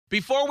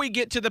Before we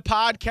get to the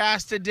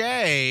podcast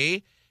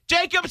today,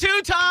 Jacob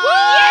Two-Times! Yeah!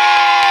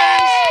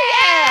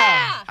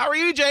 How are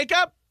you,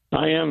 Jacob?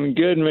 I am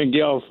good,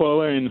 Miguel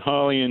Fuller and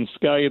Holly and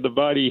Sky of the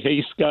Body.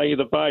 Hey, Sky of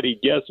the Body,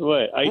 guess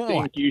what? I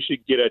think you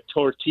should get a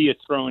tortilla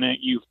thrown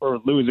at you for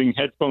losing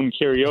headphone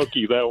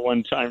karaoke that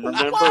one time,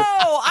 remember?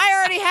 Whoa! I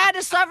already had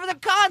to suffer the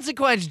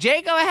consequence,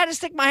 Jacob. I had to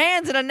stick my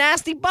hands in a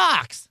nasty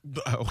box.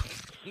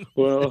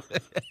 Well,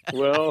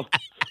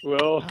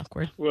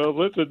 Awkward.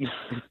 listen,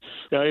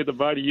 Sky of the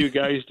Body, you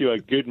guys do a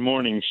good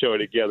morning show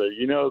together.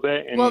 You know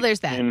that? And, Well,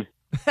 there's that. And,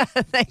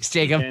 Thanks,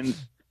 Jacob.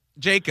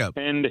 Jacob,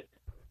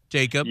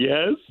 Jacob,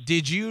 yes?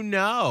 did you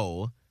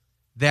know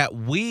that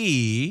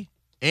we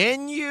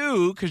and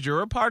you, because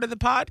you're a part of the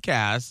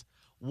podcast,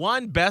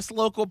 won Best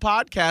Local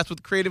Podcast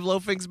with Creative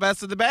Loafing's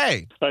Best of the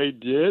Bay? I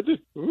did?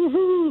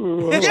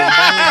 Woohoo!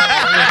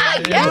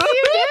 Yes,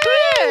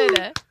 you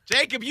did.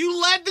 Jacob,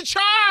 you led the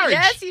charge!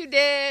 Yes, you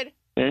did.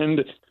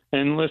 And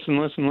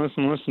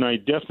listen. I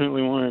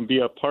definitely want to be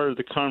a part of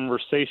the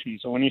conversation.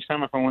 So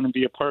anytime if I want to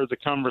be a part of the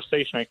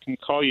conversation, I can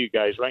call you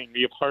guys, right, and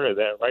be a part of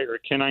that, right? Or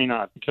can I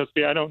not? Because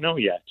I don't know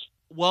yet.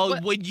 Well,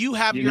 when you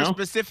have your know?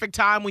 specific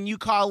time when you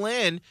call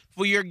in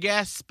for your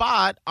guest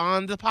spot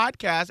on the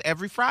podcast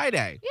every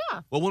Friday.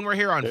 Yeah. Well, when we're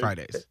here on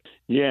Fridays.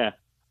 Yeah.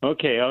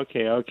 Okay.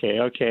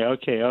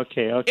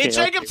 It's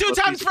Jacob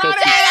Two-Times Friday!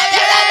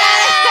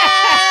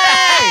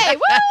 Hey,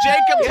 woo!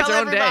 Jacob, It's tell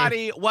own day.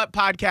 everybody what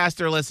podcast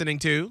they're listening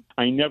to.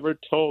 I never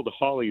told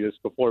Holly this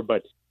before,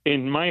 but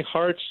in my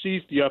heart,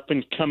 she's the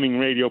up-and-coming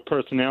radio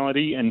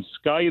personality, and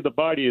Sky the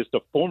Body is the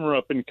former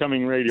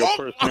up-and-coming radio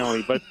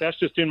personality. But that's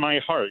just in my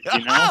heart,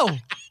 you know?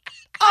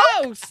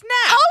 Oh,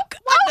 snap.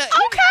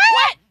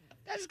 Okay.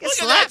 That's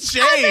Look at that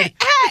shade.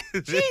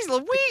 Jeez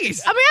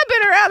Louise. I mean, I've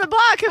been around the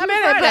block a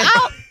minute, Friday.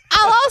 but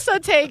I'll also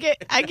take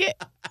it. Thank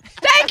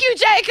you,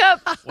 Jacob.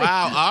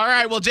 Wow. All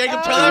right. Well,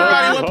 Jacob, tell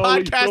everybody what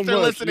Holly, podcast so they're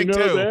much. listening you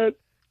know to. That?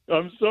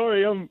 I'm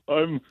sorry. I'm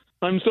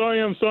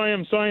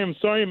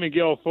sorry,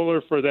 Miguel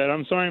Fuller, for that.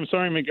 I'm sorry,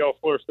 Miguel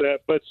Fuller, for that.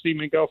 But see,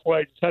 Miguel Fuller,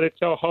 I just had to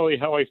tell Holly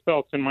how I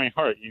felt in my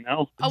heart, you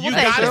know? Oh, well, You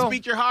thank got to you.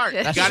 speak your heart.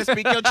 You got to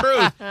speak your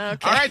truth.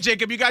 Okay. All right,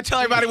 Jacob, you got to tell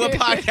everybody what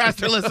podcast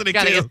they're listening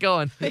Gotta to. get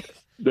going.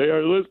 They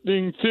are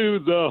listening to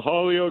the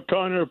Holly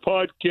O'Connor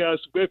podcast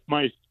with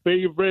my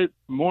favorite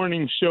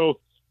morning show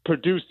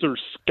producer,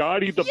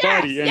 Scotty the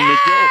Body, and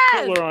Miguel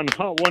Fuller on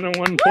Hot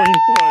 101.5.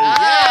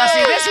 Ah,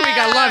 see, this week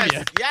I love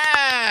you.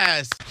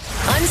 Yes.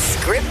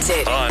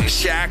 Unscripted,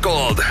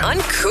 Unshackled.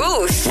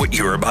 uncouth. What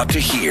you're about to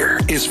hear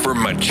is for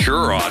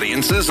mature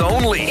audiences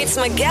only. It's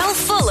Miguel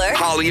Fuller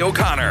Holly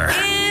O'Connor.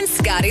 and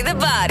Scotty the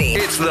Body.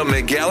 It's the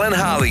Miguel and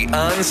Holly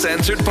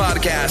Uncensored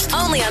Podcast.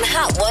 Only on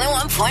Hot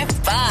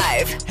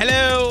 101.5.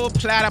 Hello,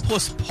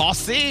 Platypus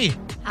Posse.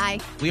 Hi.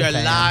 We are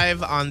fam.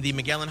 live on the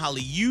Miguel and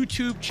Holly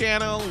YouTube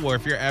channel, where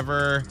if you're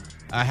ever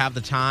have the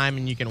time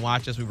and you can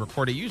watch us, we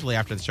record it usually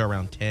after the show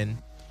around 10.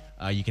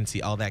 You can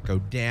see all that go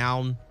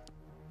down.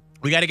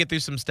 We got to get through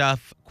some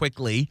stuff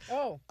quickly.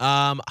 Oh.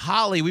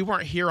 Holly, we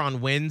weren't here on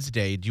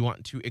Wednesday. Do you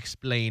want to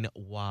explain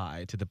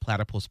why to the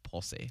Platypus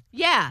Posse?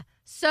 Yeah.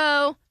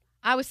 So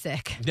I was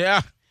sick,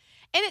 Yeah.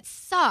 and it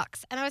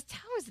sucks. And I was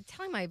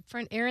telling my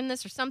friend Erin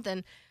this or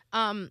something.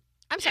 I'm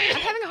sorry. I'm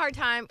having a hard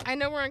time. I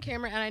know we're on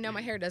camera, and I know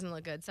my hair doesn't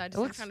look good, so I It just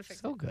looks kind of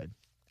fix so good.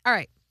 All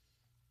right.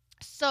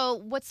 So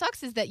what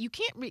sucks is that you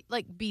can't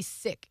be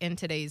sick in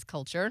today's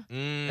culture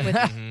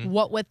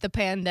with the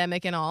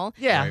pandemic and all.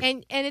 Yeah.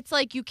 Right. And it's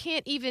like you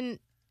can't even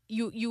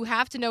you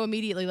have to know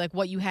immediately like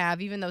what you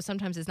have, even though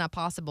sometimes it's not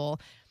possible.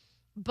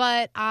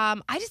 But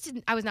I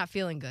was not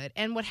feeling good.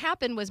 And what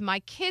happened was my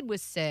kid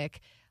was sick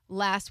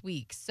last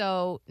week.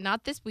 So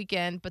not this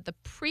weekend, but the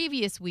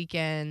previous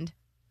weekend.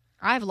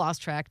 I've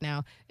lost track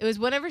now. It was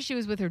whenever she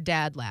was with her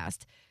dad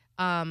last.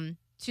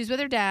 She was with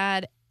her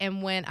dad,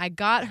 and when I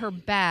got her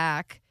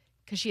back,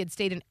 because she had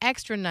stayed an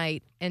extra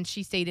night and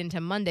she stayed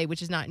into Monday,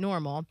 which is not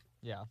normal.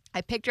 Yeah.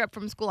 I picked her up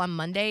from school on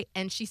Monday,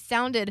 and she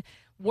sounded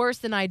worse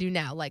than I do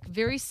now, like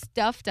very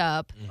stuffed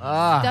up,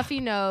 stuffy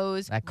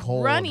nose, that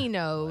cold. runny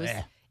nose.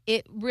 Blech.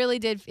 It really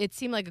did. It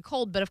seemed like a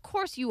cold, but of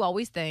course you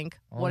always think,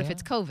 what if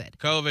it's COVID?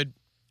 COVID.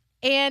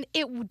 And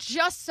it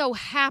just so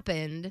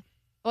happened.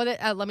 Well,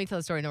 let me tell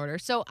the story in order.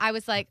 So I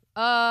was like,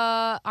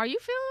 are you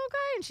feeling okay?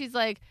 And she's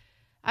like,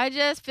 I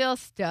just feel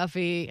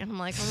stuffy. And I'm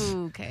like,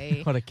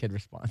 okay. What a kid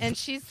response. And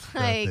she's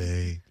like,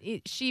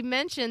 she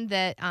mentioned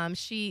that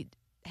she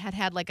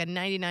had like a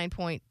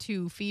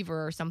 99.2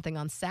 fever or something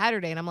on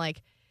Saturday. And I'm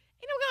like,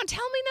 you know, gonna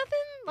tell me nothing?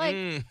 Like,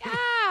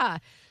 yeah.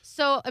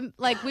 So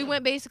like we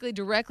went basically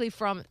directly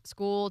from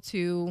school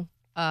to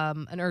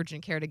an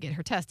urgent care to get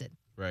her tested.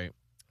 Right.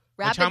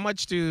 Rapid, How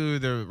much do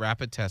the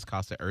rapid tests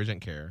cost at urgent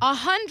care?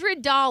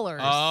 $100.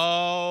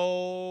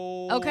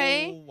 Oh.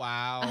 Okay.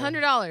 Wow.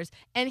 $100.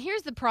 And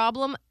here's the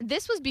problem.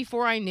 This was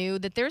before I knew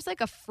that there's like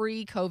a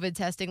free COVID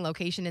testing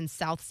location in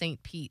South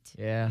St. Pete.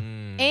 yeah.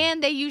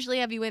 And they usually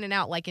have you in and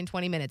out like in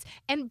 20 minutes.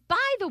 And by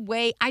the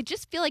way, I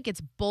just feel like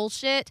it's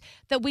bullshit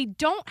that we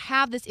don't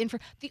have this info.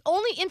 The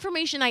only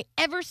information I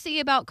ever see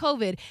about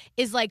COVID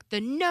is like the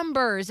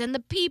numbers and the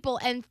people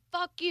and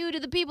fuck you to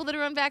the people that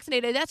are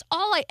unvaccinated. That's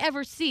all I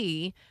ever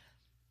see.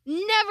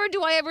 Never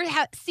do I ever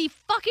see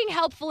fucking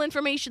helpful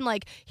information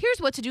like, here's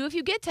what to do if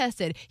you get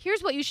tested.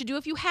 Here's what you should do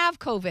if you have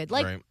COVID.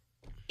 Like, Right.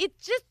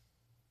 it's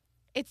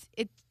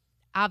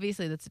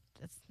obviously that's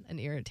an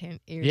irritating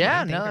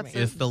Yeah, thing no, for that's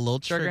me. It's the little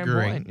Triggering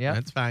triggering. point, yep.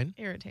 That's fine.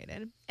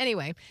 Irritated.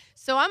 Anyway,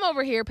 so I'm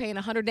over here paying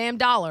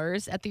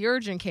 $100 at the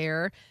urgent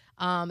care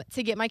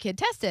to get my kid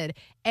tested.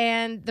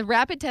 And the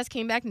rapid test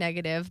came back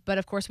negative, but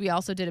of course we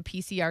also did a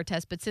PCR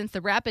test. But since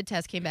the rapid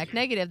test came back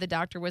negative, the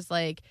doctor was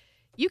like,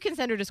 you can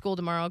send her to school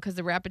tomorrow because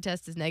the rapid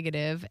test is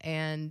negative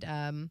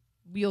and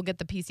you'll get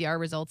the PCR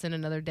results in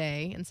another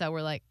day. And so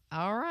we're like,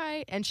 all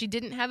right. And she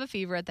didn't have a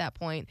fever at that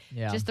point,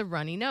 just a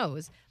runny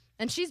nose.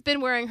 And she's been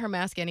wearing her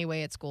mask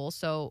anyway at school.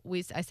 So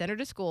I sent her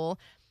to school.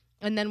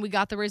 And then we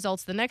got the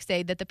results the next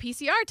day that the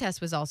PCR test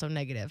was also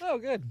negative. Oh,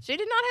 good. She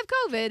did not have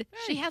COVID.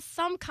 She has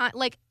some kind,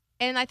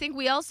 and I think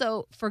we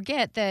also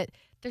forget that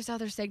there's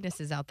other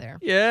sicknesses out there.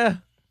 Yeah.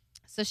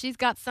 So she's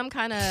got some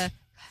kind of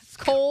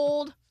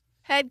cold,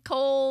 head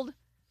cold,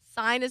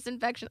 sinus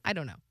infection. I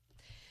don't know.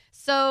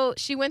 So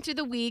she went through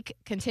the week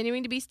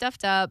continuing to be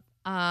stuffed up.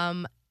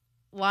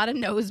 A lot of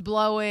nose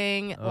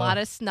blowing, a lot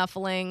of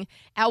snuffling.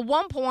 At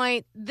one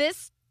point,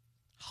 this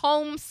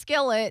home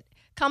skillet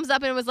comes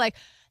up and was like,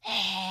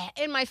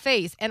 in my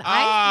face. And when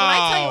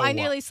I tell you I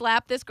nearly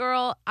slapped this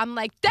girl, I'm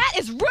like, that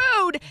is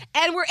rude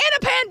and we're in a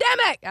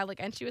pandemic.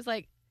 And she was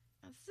like,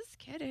 I was just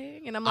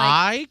kidding. And I'm like,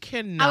 I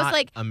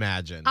cannot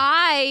imagine.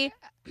 I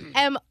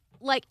am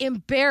like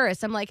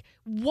embarrassed. I'm like,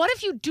 what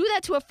if you do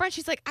that to a friend?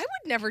 She's like, I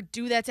would never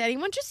do that to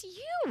anyone, just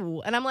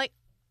you. And I'm like,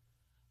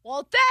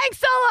 well,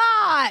 thanks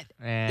a lot.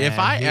 If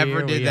I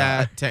ever did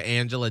that to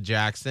Angela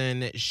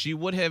Jackson, she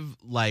would have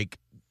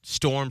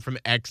Storm from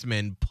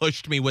X-Men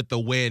pushed me with the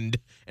wind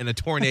and a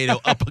tornado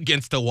up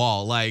against a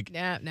wall.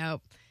 No.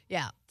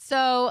 Yeah.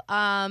 So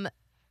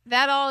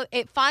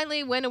it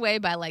finally went away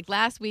by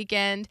last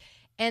weekend.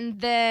 And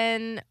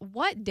then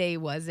what day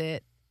was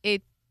it?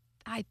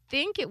 I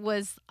think it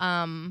was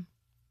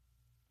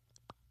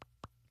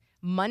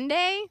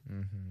Monday.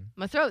 Mm-hmm.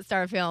 My throat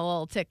started feeling a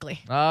little tickly.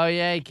 Oh,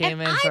 yeah, he came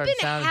in and I've started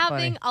been sounding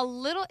having funny. a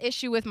little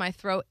issue with my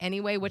throat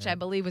anyway, which I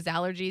believe was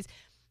allergies.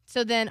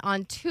 So then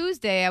on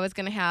Tuesday, I was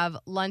going to have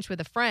lunch with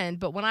a friend.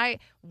 But when I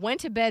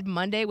went to bed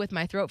Monday with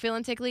my throat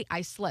feeling tickly,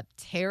 I slept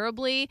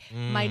terribly.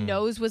 My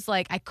nose was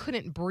I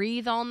couldn't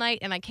breathe all night.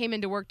 And I came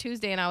into work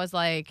Tuesday and I was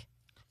like,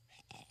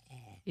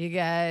 you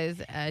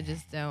guys, I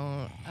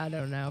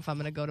don't know if I'm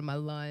going to go to my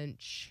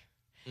lunch.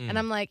 And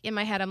I'm like, in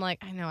my head, I'm like,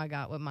 I know I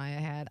got what Maya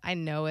had. I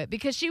know it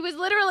because she was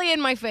literally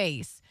in my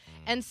face.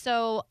 And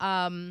so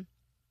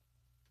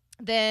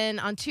then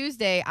on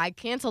Tuesday, I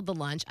canceled the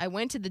lunch. I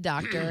went to the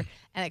doctor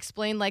and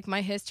explained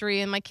my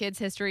history and my kid's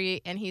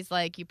history. And he's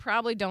like, you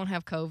probably don't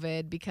have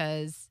COVID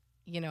because,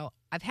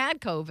 I've had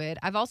COVID.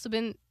 I've also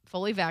been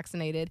fully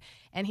vaccinated.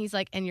 And he's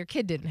like, and your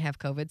kid didn't have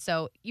COVID.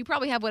 So you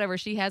probably have whatever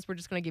she has. We're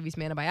just going to give you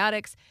some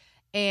antibiotics.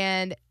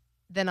 And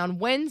then on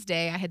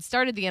Wednesday, I had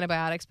started the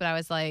antibiotics, but I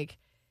was like,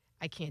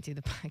 I can't do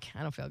the podcast.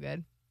 I don't feel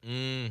good.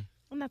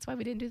 And that's why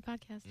we didn't do the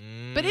podcast.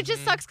 But it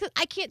just sucks because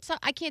I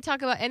can't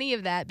talk about any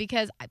of that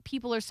because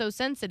people are so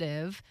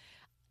sensitive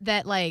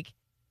that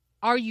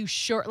are you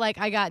sure?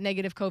 I got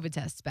negative COVID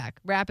tests back,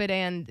 rapid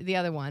and the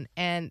other one.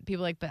 And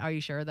people are but are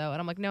you sure though?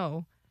 And I'm like,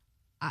 no,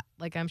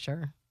 I'm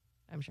sure.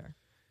 I'm sure.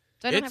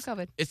 So I don't have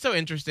COVID. It's so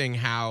interesting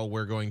how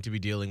we're going to be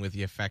dealing with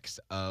the effects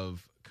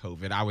of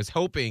COVID. I was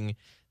hoping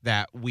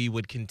that we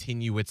would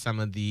continue with some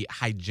of the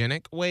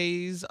hygienic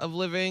ways of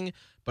living,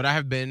 but I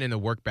have been in the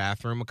work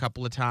bathroom a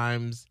couple of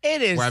times.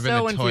 It is where I've been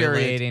so in the toilet,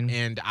 infuriating.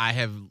 and I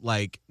have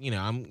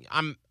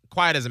I'm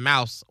quiet as a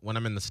mouse when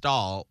I'm in the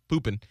stall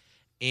pooping,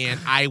 and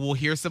I will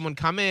hear someone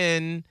come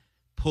in,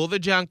 pull the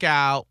junk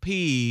out,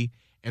 pee,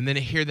 and then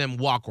hear them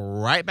walk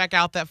right back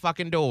out that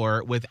fucking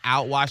door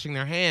without washing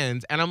their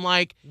hands, and I'm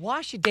like,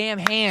 wash your damn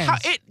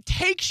hands. it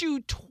takes you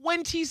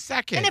 20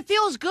 seconds. And it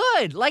feels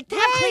good. To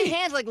have clean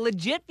hands,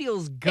 legit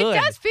feels good. It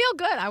does feel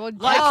good. I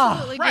would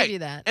absolutely right. give you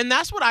that. And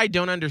that's what I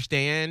don't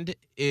understand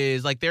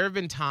is there have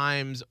been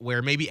times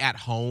where maybe at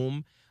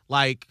home,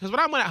 because when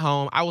I'm at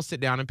home, I will sit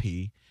down and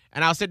pee.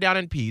 And I'll sit down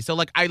and pee.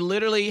 So I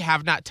literally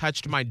have not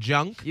touched my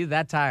junk. You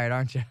that tired,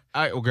 aren't you?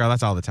 Well, girl,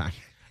 that's all the time.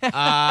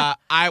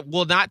 I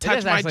will not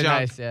touch my junk.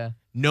 Nice, yeah.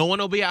 No one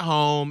will be at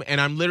home, and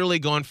I'm literally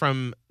going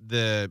from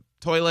the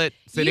toilet,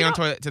 sitting on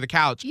toilet to the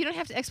couch. You don't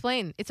have to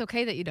explain. It's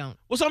okay that you don't.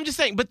 Well, so I'm just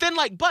saying, but then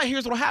but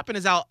here's what'll happen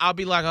is I'll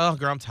be like, oh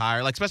girl, I'm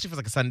tired. Especially if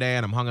it's a Sunday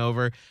and I'm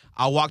hungover.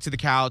 I'll walk to the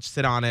couch,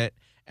 sit on it,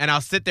 and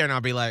I'll sit there and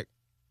I'll be like,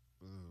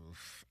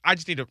 oof. I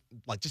just need to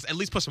just at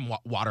least put some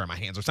water in my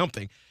hands or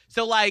something.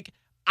 So I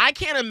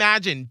can't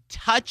imagine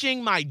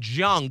touching my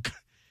junk,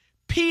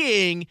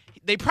 peeing.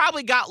 They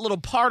probably got little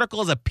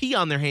particles of pee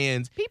on their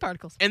hands. Pee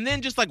particles. And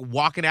then just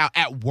walking out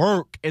at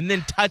work and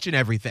then touching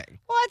everything.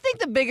 Well, I think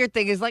the bigger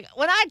thing is when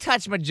I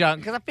touch my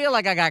junk, because I feel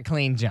like I got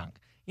clean junk.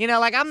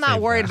 I'm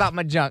not worried about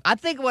my junk. I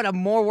think what I'm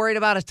more worried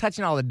about is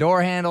touching all the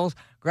door handles,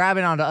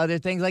 grabbing onto other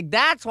things.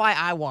 That's why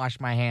I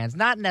wash my hands,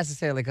 not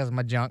necessarily because of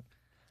my junk.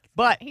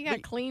 But He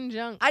got clean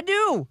junk. I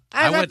do.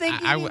 I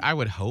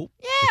would hope.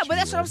 Yeah, that but you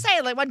that's what I'm would.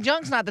 saying. Like, my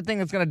junk's not the thing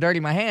that's going to dirty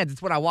my hands.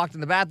 It's when I walked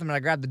in the bathroom and I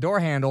grabbed the door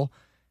handle.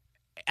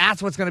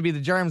 That's what's going to be the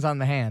germs on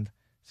the hand.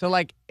 So,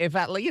 like, if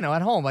at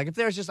home, like, if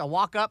there's just a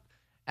walk up,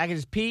 I can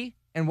just pee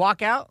and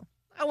walk out,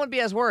 I wouldn't be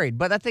as worried.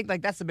 But I think,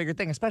 like, that's the bigger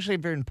thing, especially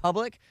if you're in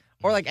public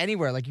or, like,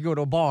 anywhere. Like, you go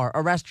to a bar,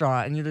 a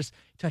restaurant, and you're just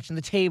touching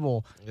the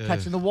table,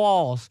 touching the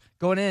walls,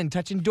 going in,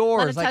 touching A doors.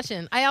 lot of like,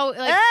 touching. I always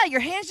like.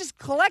 your hands just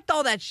collect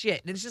all that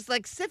shit. And it's just,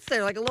 like, sits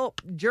there like a little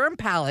germ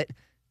pallet.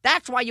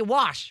 That's why you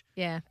wash.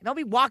 Yeah. Don't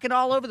be walking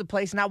all over the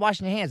place and not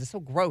washing your hands. It's so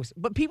gross.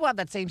 But people have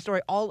that same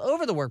story all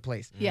over the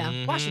workplace.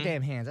 Yeah. Wash your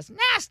damn hands. That's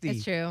nasty.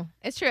 It's true.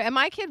 It's true. And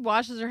my kid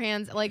washes her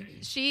hands. Like,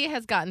 she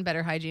has gotten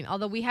better hygiene.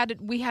 Although we had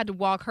to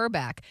walk her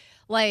back.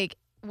 Like,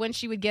 when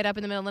she would get up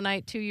in the middle of the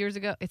night 2 years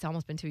ago, it's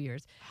almost been 2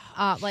 years.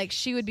 Like,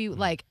 she would be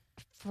like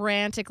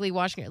frantically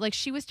washing her. Like,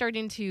 she was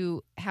starting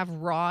to have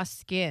raw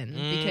skin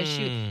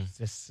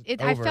because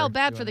I felt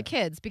bad for the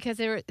kids because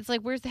it's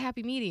like, where's the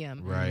happy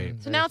medium? Right.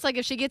 So now it's like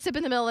if she gets up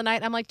in the middle of the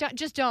night, I'm like,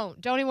 just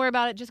don't even worry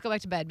about it. Just go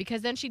back to bed,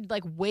 because then she'd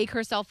like wake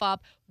herself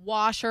up,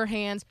 wash her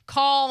hands,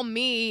 call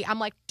me. I'm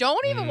like,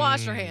 don't even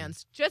wash your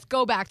hands. Just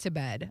go back to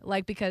bed.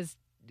 Like, because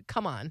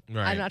come on,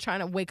 Right. I'm not trying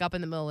to wake up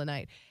in the middle of the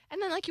night.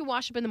 And then like you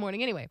wash up in the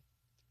morning anyway.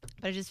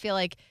 But I just feel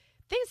like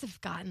things have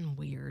gotten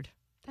weird.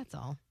 That's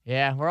all.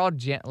 Yeah, we're all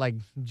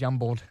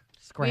jumbled,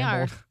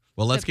 scrambled.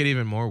 Well, let's get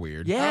even more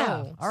weird.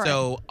 Yeah. Oh. All right.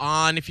 So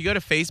if you go to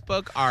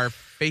Facebook, our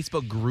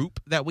Facebook group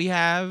that we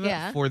have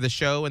Yeah. for the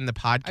show and the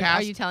podcast.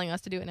 Are you telling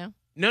us to do it now?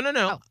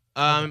 No.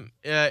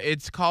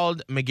 It's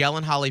called Miguel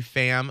and Holly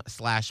Fam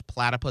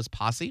 /Platypus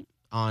Posse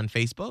on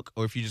Facebook,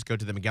 or if you just go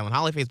to the Miguel and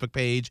Holly Facebook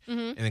page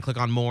and then click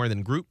on more,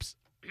 then groups.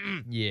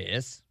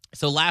 yes.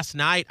 So last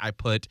night I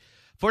put,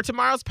 for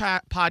tomorrow's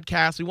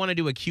podcast, we want to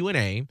do a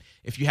Q&A.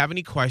 If you have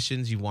any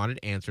questions you wanted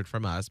answered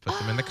from us, put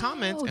them in the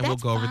comments, and we'll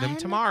that's go over them fun.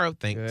 tomorrow.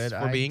 Thanks Good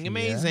for being idea.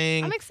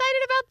 amazing. I'm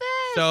excited about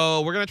this.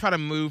 So we're going to try to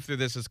move through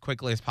this as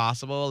quickly as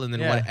possible, and then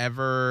Yeah.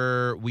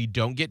 whatever we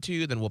don't get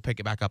to, then we'll pick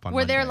it back up on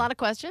Were there a Monday. lot of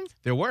questions?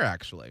 There were,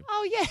 actually.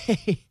 Oh,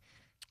 yay.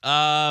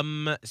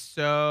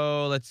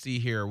 So let's see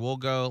here. We'll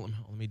go.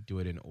 Let me do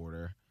it in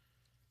order.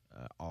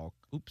 I'm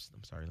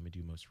sorry. Let me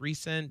do most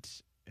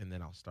recent, and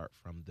then I'll start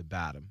from the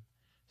bottom.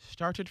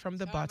 Started from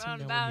the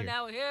bottom.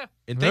 Now we're here.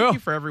 And thank Yeah. you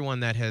for everyone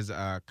that has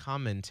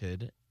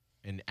commented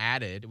and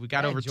added. We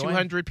got Yeah, over join.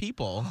 200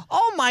 people.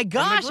 Oh, my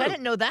gosh. I group.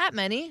 didn't know that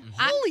many.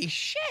 Holy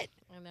shit.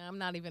 I know, I'm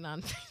not even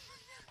on.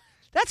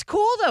 That's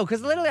cool, though,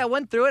 because literally I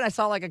went through it. I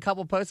saw like a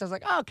couple posts. I was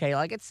like, oh, okay,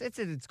 like it's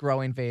in its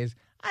growing phase.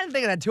 I didn't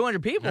think it had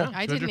 200 people. Yeah.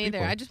 I 200 didn't either.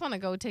 people. I just want to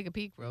go take a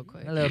peek real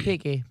quick. A little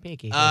peeky.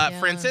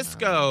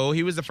 Francisco,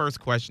 he was the first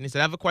question. He said,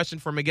 I have a question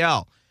for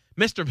Miguel.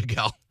 Mr.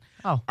 Miguel.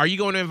 Oh. Are you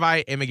going to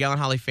invite a Miguel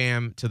and Holly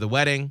fam to the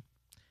wedding?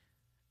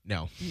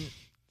 No.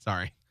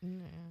 Sorry.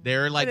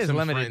 They're like it is some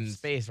limited friends.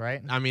 space,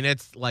 right? I mean,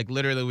 it's like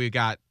literally we've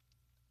got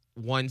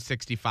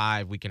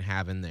 165 we can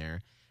have in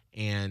there.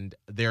 And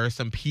there are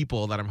some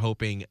people that I'm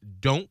hoping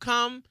don't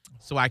come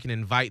so I can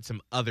invite some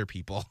other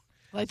people.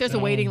 Like there's a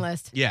waiting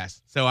list.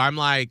 Yes. So I'm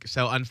like,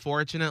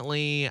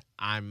 unfortunately,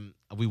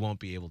 we won't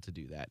be able to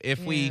do that.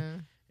 If we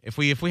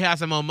have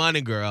some more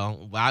money,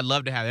 girl, well, I'd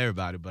love to have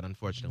everybody, but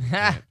unfortunately we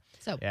can't.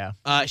 So Yeah.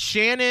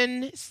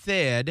 Shannon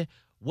said,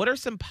 what are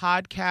some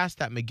podcasts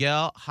that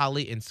Miguel,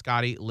 Holly, and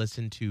Scotty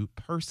listen to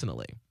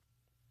personally?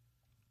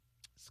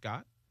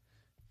 Scott?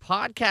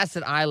 Podcasts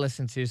that I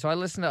listen to. So I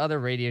listen to other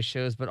radio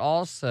shows, but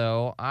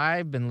also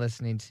I've been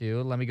listening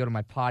to, let me go to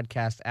my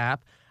podcast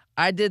app.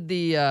 I did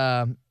the,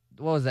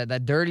 what was that?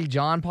 That Dirty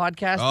John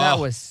podcast. That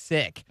Oh. was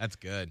sick. That's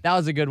good. That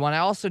was a good one. I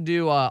also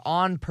do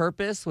On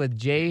Purpose with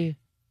Jay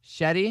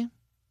Shetty.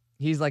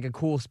 He's like a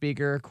cool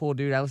speaker, cool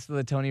dude. I listen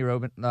to the Tony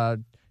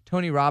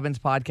Robbins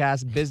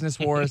podcast. Business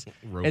Wars.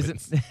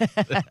 Robins.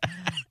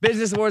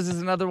 Business Wars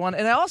is another one.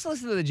 And I also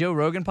listen to the Joe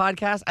Rogan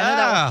podcast. I know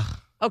that one.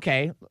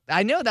 Okay,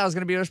 I know that was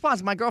going to be a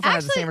response. My girlfriend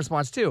has the Actually- same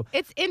response too.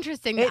 it's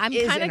interesting. It I'm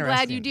is kind of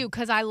glad you interesting. do,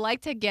 because I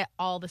like to get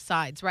all the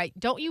sides, right?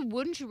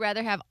 Wouldn't you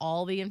rather have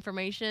all the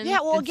information?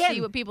 Yeah, well, and again,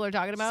 see what people are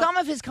talking about. Some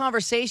of his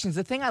conversations,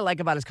 the thing I like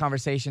about his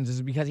conversations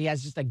is because he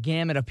has just a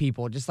gamut of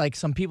people, just like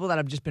some people that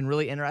have just been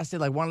really interested.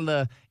 Like one of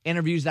the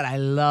interviews that I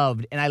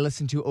loved and I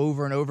listened to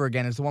over and over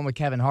again is the one with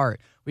Kevin Hart,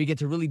 where you get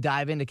to really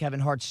dive into Kevin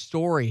Hart's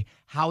story,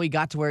 how he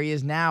got to where he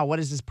is now, what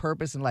is his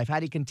purpose in life,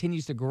 how he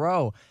continues to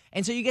grow.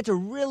 And so you get to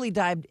really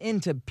dive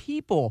into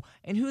people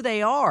and who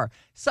they are.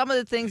 Some of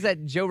the things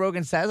that Joe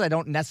Rogan says I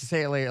don't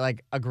necessarily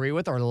like agree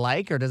with or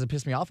like, or does it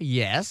piss me off?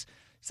 Yes.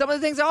 Some of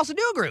the things I also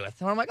do agree with.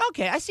 And I'm like,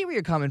 okay, I see where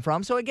you're coming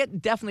from. So I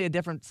get definitely a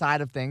different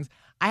side of things.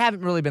 I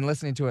haven't really been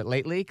listening to it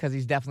lately because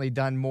he's definitely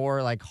done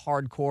more like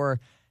hardcore,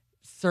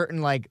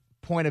 certain like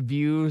point of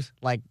views,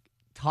 like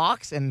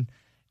talks. And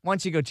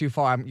once you go too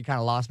far, you kind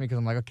of lost me because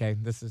I'm like, okay,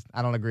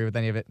 I don't agree with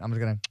any of it. I'm just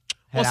going to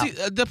head out.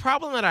 See, the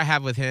problem that I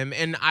have with him,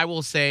 and I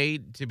will say,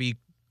 to be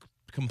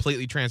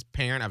completely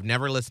transparent, I've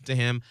never listened to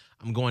him.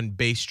 I'm going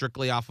based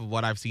strictly off of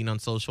what I've seen on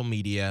social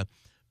media.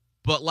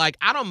 But like,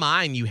 I don't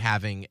mind you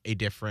having a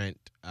different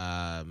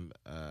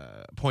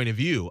point of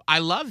view. I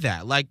love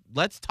that. Like,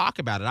 let's talk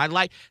about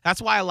it.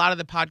 That's why a lot of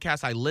the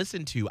podcasts I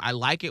listen to, I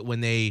like it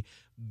when they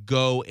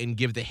go and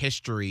give the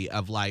history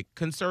of like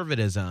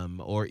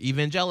conservatism or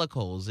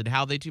evangelicals and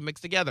how they two mix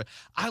together.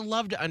 I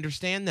love to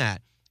understand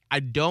that.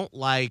 I don't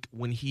like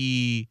when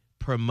he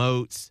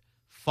promotes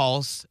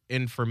false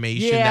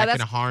information that can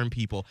harm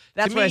people.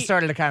 That's where I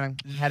started to kind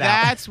of head out.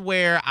 That's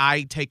where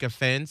I take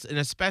offense, and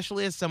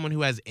especially as someone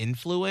who has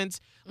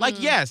influence.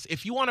 Like, yes,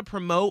 if you want to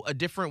promote a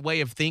different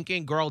way of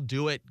thinking, girl,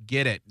 do it,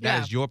 get it.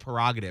 That is your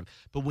prerogative.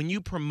 But when you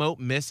promote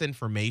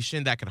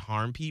misinformation that could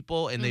harm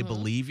people and they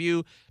believe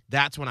you,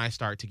 that's when I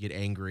start to get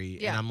angry.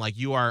 Yeah. And I'm like,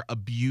 you are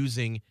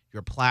abusing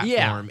your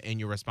platform and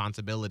your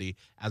responsibility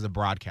as a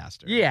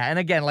broadcaster. Yeah, and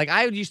again, like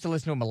I used to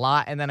listen to him a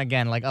lot, and then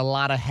again, like a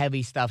lot of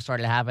heavy stuff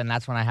started to happen.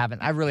 That's when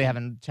I really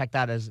haven't checked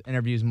out his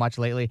interviews much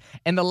lately.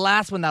 And the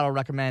last one that I'll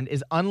recommend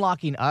is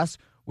Unlocking Us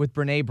with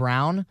Brene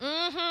Brown.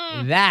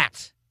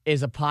 That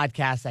is a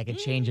podcast that could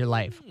change your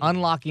life.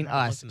 Unlocking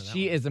Us.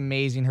 She is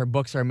amazing. Her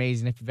books are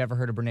amazing. If you've ever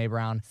heard of Brene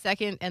Brown,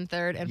 Second and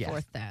third and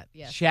fourth that.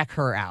 Yes. check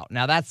her out.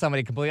 Now that's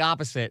somebody completely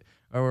opposite.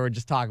 Or we were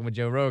just talking with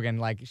Joe Rogan.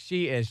 Like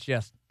she is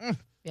just.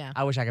 Yeah.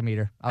 I wish I could meet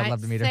her. I would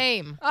love to meet her.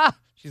 Same.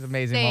 She's an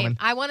amazing Same. woman.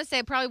 I want to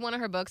say probably one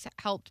of her books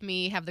helped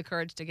me have the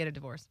courage to get a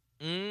divorce.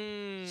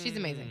 She's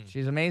amazing.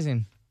 She's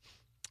amazing.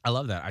 I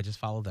love that. I just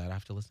followed that. I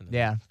have to listen to that.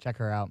 Yeah, check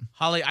her out.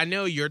 Holly, I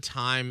know your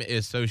time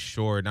is so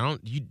short.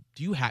 You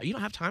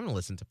don't have time to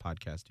listen to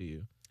podcasts, do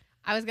you?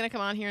 I was going to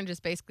come on here and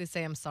just basically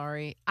say I'm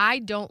sorry. I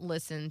don't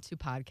listen to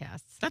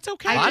podcasts. That's A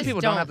okay. lot just of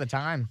people don't have the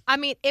time. I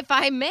mean, if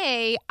I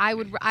may, I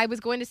was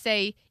going to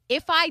say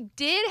if I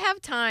did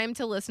have time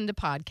to listen to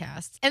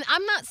podcasts, and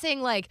I'm not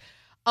saying like,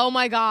 oh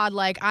my God,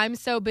 like I'm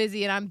so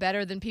busy and I'm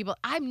better than people.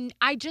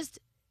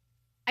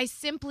 I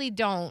simply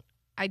don't.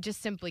 I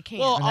just simply can't.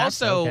 Well, And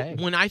that's also, okay.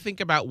 when I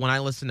think about when I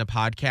listen to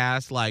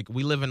podcasts, like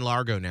we live in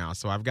Largo now,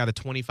 so I've got a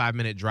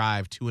 25-minute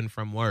drive to and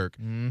from work.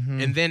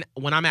 And then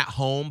when I'm at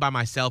home by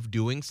myself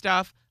doing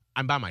stuff,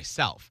 I'm by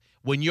myself.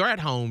 When you're at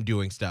home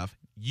doing stuff,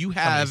 you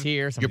have Somebody's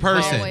here, your somebody's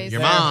person, always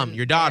your there. mom,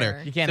 your daughter.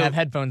 There. You can't So- have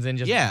headphones in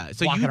just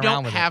So walking you around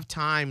don't with have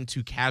time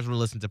to casually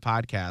listen to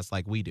podcasts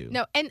like we do.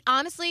 No, and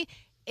honestly,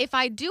 if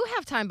I do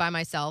have time by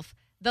myself,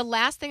 the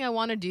last thing I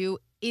want to do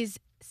is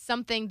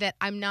something that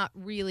I'm not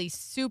really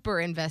super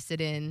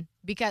invested in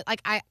because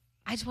like I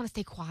just want to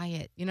stay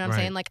quiet. You know what I'm Right.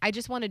 saying? Like I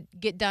just want to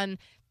get done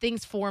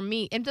things for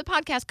me. And the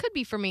podcast could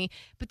be for me,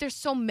 but there's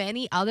so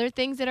many other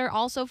things that are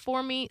also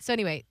for me. So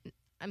anyway,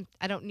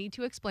 I don't need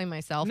to explain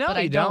myself, No, but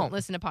I you don't don't.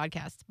 listen to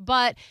podcasts.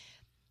 But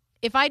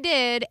if I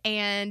did,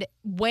 and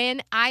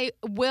when I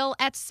will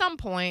at some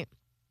point,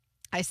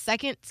 I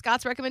second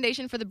Scott's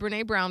recommendation for the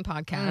Brene Brown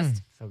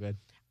podcast. So good.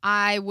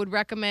 I would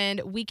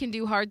recommend We Can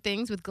Do Hard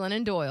Things with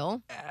Glennon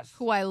Doyle,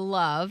 who I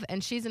love,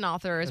 and she's an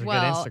author as Has a good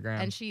well. Instagram.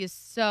 And she is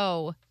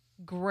so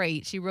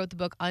great. She wrote the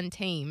book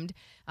Untamed,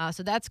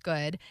 so that's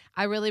good.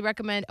 I really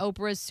recommend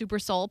Oprah's Super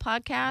Soul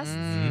podcast.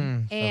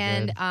 So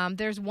And good.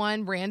 there's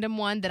one random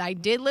one that I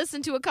did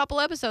listen to a couple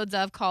episodes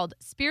of called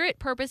Spirit,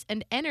 Purpose,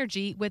 and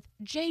Energy with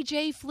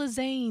JJ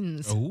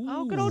Flazanes.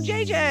 Oh, good old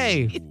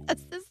JJ.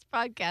 That's this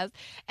podcast.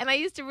 And I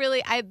used to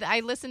really,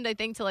 I listened, I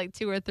think, to like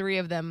 2 or 3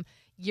 of them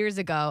years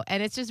ago.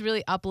 And it's just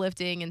really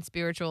uplifting and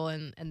spiritual.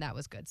 And that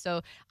was good.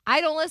 So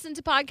I don't listen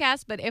to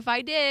podcasts, but if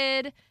I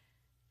did,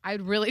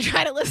 I'd really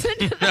try to listen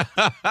to them.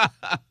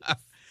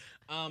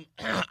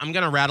 I'm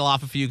going to rattle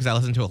off a few because I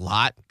listen to a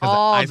lot. 'Cause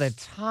All the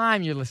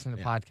time you're listening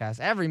to podcasts.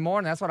 Every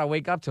morning. That's what I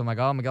wake up to. I'm like,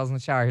 oh, Miguel's in the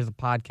shower. Here's a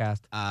podcast.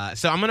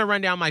 So I'm going to run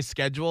down my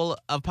schedule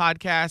of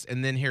podcasts,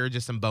 and then here are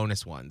just some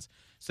bonus ones.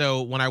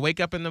 So when I wake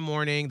up in the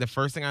morning, the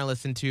first thing I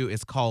listen to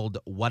is called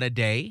What a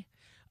Day,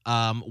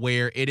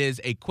 where it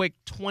is a quick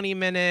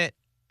 20-minute,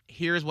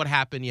 here's what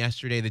happened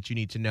yesterday that you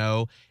need to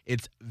know.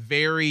 It's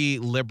very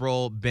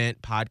liberal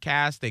bent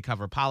podcast. They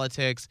cover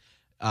politics,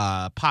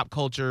 pop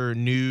culture,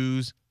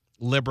 news,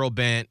 liberal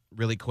bent,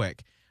 really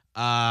quick.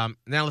 Then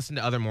I listen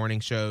to other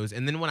morning shows.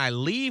 And then when I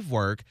leave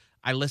work,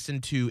 I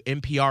listen to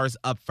NPR's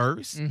Up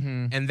First.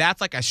 And that's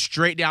like a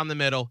straight down the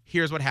middle.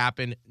 Here's what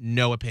happened.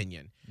 No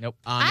opinion. Nope.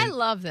 I And-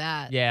 love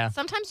that. Yeah.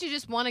 Sometimes you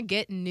just want to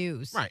get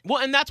news. Right.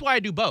 Well, and that's why I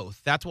do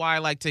both. That's why I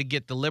like to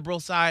get the liberal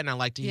side, and I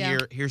like to Yeah.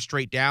 hear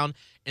straight down.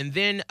 And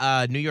then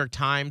New York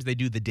Times, they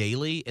do The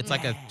Daily. It's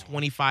like a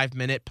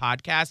 25-minute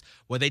podcast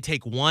where they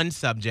take one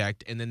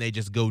subject and then they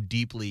just go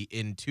deeply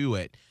into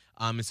it.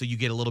 And so you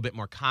get a little bit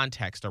more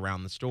context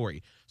around the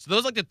story. So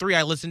those are like the 3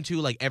 I listen to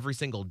like every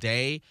single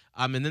day.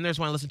 And then there's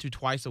one I listen to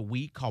twice a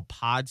week called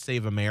Pod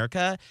Save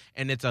America.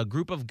 And it's a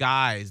group of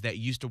guys that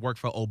used to work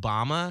for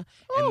Obama.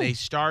 And they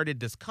started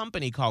this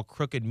company called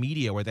Crooked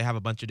Media where they have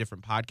a bunch of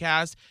different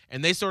podcasts.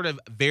 And they sort of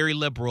very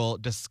liberal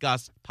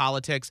discuss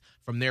politics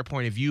from their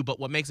point of view. But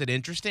what makes it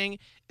interesting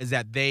is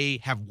that they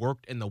have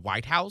worked in the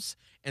White House.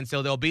 And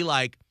so they'll be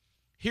like,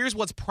 here's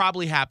what's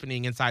probably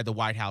happening inside the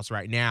White House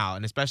right now,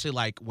 and especially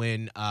like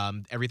when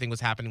everything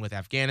was happening with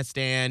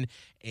Afghanistan,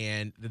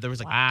 and there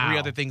was like 3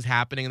 other things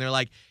happening, and they're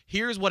like,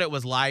 here's what it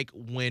was like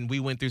when we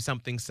went through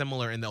something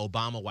similar in the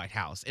Obama White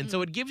House. And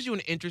so it gives you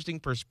an interesting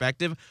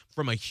perspective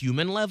from a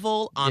human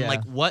level on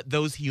like what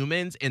those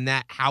humans in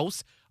that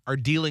house are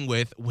dealing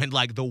with when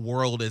like the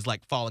world is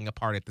like falling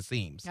apart at the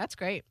seams. That's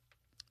great.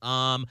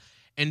 And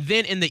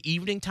then in the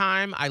evening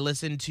time, I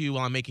listen to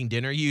while I'm making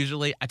dinner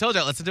usually. I told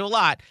you I listen to a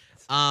lot.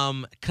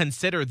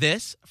 Consider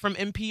This from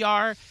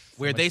NPR,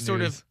 where they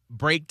sort of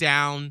break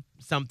down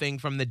something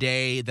from the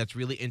day that's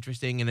really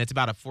interesting, and it's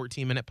about a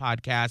 14-minute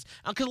podcast.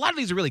 Because a lot of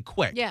these are really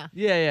quick. Yeah.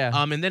 Yeah.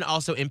 And then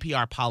also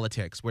NPR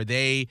Politics, where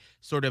they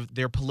sort of,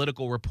 their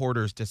political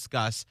reporters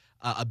discuss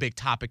a big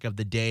topic of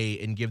the day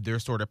and give their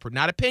sort of,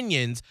 not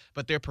opinions,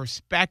 but their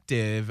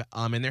perspective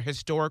and their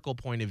historical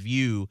point of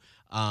view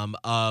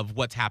of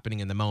what's happening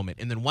in the moment.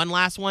 And then one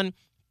last one,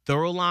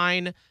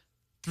 Throughline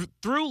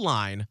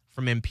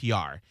from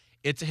NPR.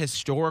 It's a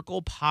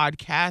historical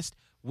podcast,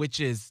 which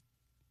is,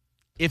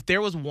 if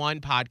there was one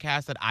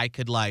podcast that I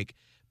could like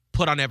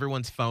put on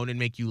everyone's phone and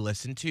make you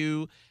listen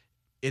to,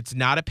 it's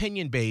not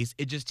opinion based.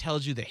 It just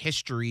tells you the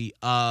history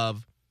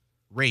of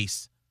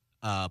race,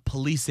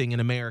 policing in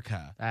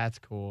America. That's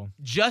cool.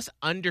 Just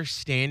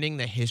understanding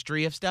the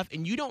history of stuff.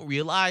 And you don't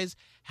realize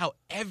how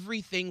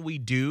everything we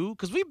do,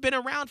 because we've been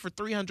around for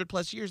 300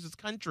 plus years, this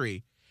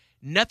country,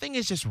 nothing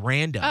is just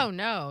random. Oh,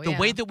 no. The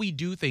way that we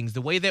do things,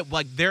 the way that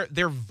like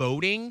they're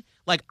voting.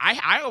 Like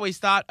I always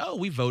thought, oh,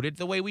 we voted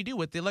the way we do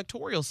with the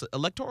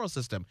electoral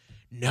system.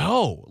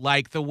 No,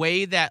 like the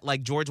way that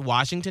like George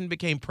Washington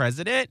became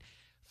president,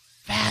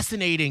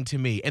 fascinating to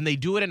me. And they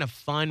do it in a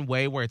fun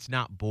way where it's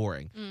not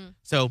boring.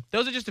 So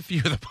those are just a few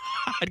of the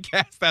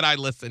podcasts that I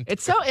listen to.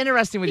 It's so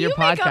interesting with your You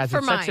make up podcast. for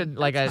It's such a mine.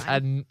 like That's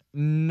a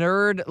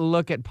nerd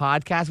look at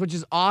podcasts, which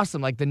is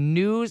awesome. Like the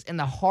news and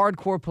the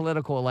hardcore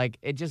political, like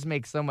it just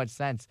makes so much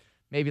sense.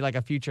 Maybe like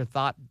a future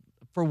thought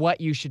for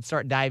what you should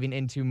start diving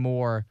into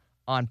more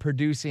on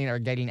producing or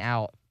getting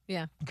out.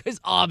 Yeah. Because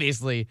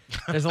obviously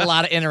there's a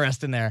lot of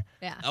interest in there.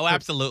 Yeah. Oh,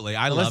 absolutely.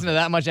 I To love listen it. to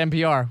that much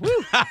NPR. Woo,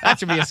 that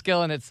should be a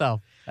skill in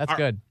itself. That's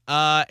good.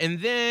 And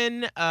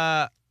then,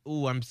 I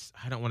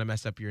don't want to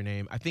mess up your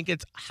name. I think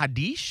it's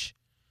Hadish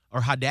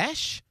or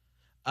Hadesh.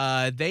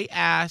 They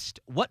asked,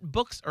 what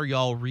books are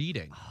y'all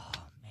reading?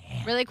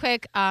 Really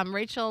quick,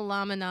 Rachel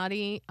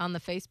Laminati on the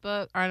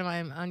Facebook, or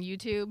on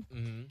YouTube.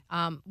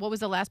 What was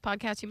the last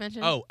podcast you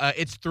mentioned? Oh,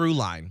 it's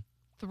Throughline.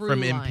 From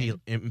Throughline.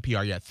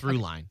 NPR. Yeah,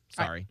 Throughline. All right,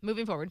 Sorry.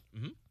 moving forward.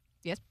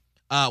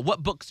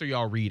 What books are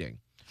y'all reading?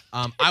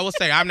 I will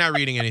say I'm not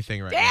reading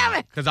anything right now. Damn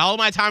it! Because all of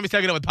my time is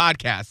taken up with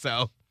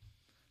podcasts.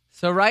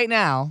 So right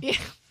now, Yeah.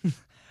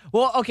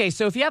 well, okay,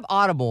 so if you have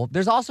Audible,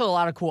 there's also a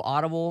lot of cool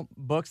Audible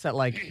books that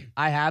like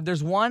I have.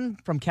 There's one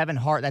from Kevin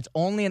Hart that's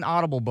only an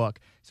Audible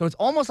book. So it's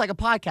almost like a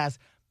podcast,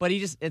 but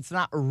it's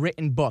not a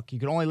written book. You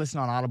can only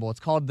listen on Audible. It's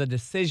called The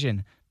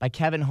Decision by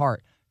Kevin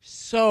Hart.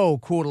 So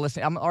cool to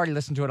listen. I'm already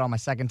listening to it on my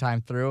second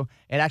time through.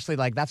 It actually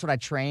like that's what I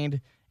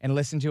trained and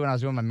listened to when I was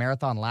doing my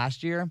marathon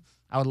last year.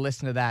 I would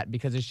listen to that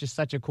because it's just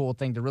such a cool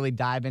thing to really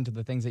dive into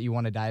the things that you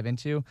want to dive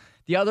into.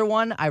 The other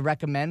one I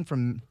recommend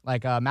from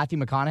like Matthew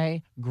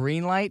McConaughey,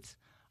 Green Lights.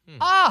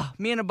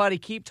 Me and a buddy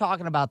keep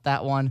talking about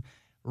that one.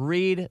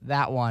 Read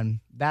that one.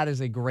 That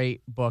is a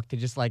great book to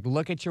just like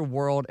look at your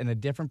world in a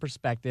different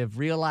perspective,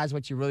 realize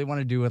what you really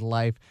want to do with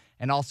life,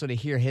 and also to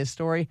hear his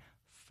story.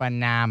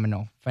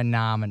 Phenomenal.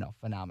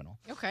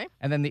 Okay.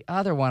 And then the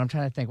other one, I'm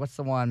trying to think, what's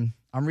the one?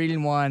 I'm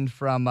reading one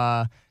from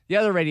the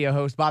other radio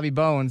host, Bobby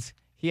Bones.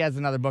 He has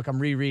another book I'm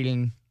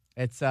rereading.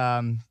 It's,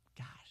 gosh,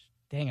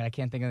 dang it, I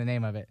can't think of the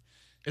name of it.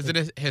 Is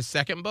it his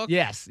second book?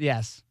 Yes.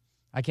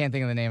 I can't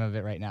think of the name of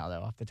it right now,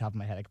 though, off the top of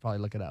my head. I could probably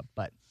look it up,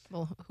 but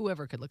Well,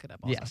 whoever could look it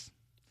up also. yes.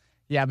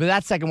 Yeah, but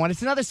that second one,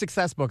 it's another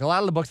success book. A lot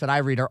of the books that I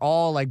read are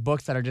all like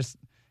books that are just,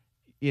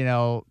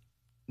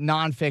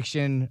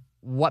 nonfiction,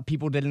 what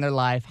people did in their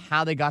life,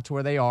 how they got to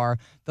where they are.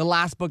 The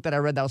last book that I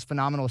read that was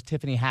phenomenal was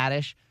Tiffany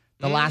Haddish,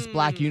 The Last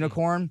Black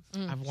Unicorn.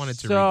 I've wanted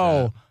to read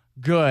So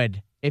that.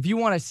 good. If you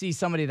want to see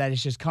somebody that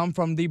has just come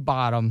from the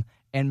bottom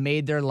and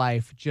made their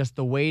life just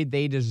the way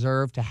they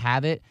deserve to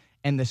have it,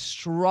 and the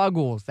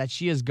struggles that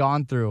she has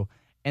gone through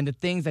and the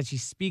things that she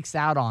speaks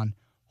out on,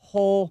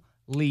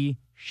 holy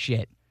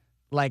shit.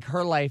 Like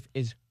her life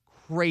is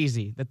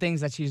crazy. The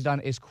things that she's done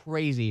is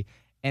crazy.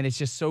 And it's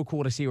just so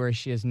cool to see where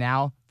she is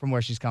now from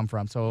where she's come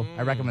from. So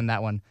I recommend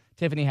that one.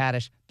 Tiffany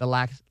Haddish, The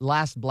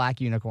Last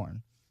Black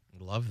Unicorn.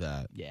 Love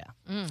that. Yeah.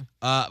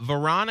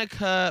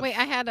 Veronica. Wait,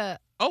 I have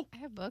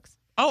books.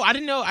 Oh, I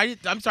didn't know.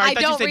 I'm sorry. I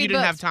thought you don't said you read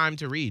didn't have books. time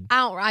to read.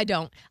 I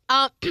don't.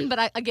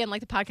 But again, like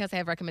the podcast, I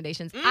have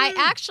recommendations. I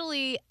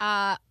actually,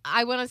 I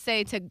want to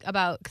say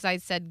because I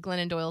said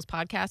Glennon Doyle's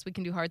podcast, We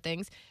Can Do Hard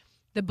Things.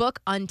 The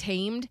book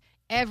Untamed.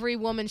 Every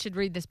woman should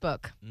read this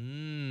book.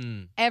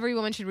 Every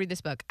woman should read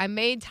this book. I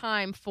made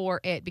time for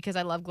it because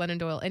I love Glennon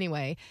Doyle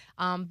anyway.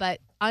 But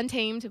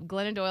Untamed,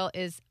 Glennon Doyle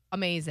is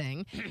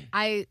amazing.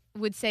 I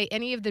would say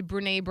any of the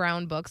Brene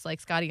Brown books, like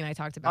Scotty and I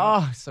talked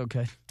about. Oh, so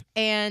good.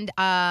 And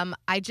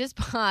I just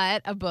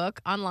bought a book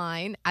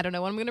online. I don't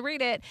know when I'm going to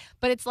read it,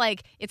 but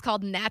it's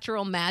called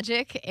Natural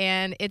Magic.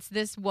 And it's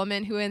this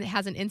woman who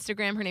has an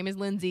Instagram. Her name is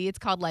Lindsay. It's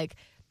called I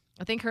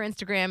think her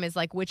Instagram is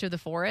Witch of the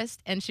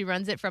Forest. And she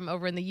runs it from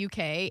over in the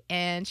UK.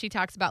 And she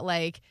talks about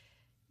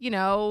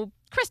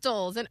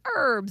crystals and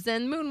herbs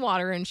and moon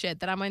water and shit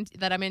that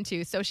I'm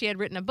into. So she had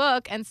written a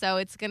book. And so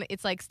it's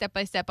step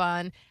by step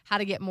on how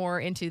to get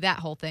more into that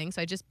whole thing.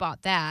 So I just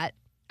bought that.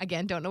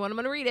 Again, don't know when I'm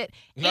going to read it.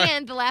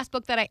 And the last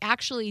book that I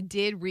actually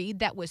did read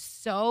that was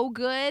so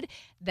good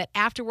that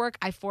after work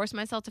I forced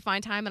myself to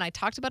find time, and I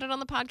talked about it on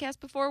the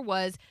podcast before,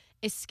 was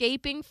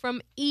Escaping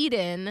from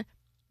Eden.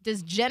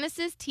 Does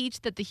Genesis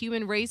teach that the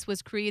human race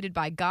was created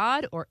by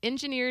God or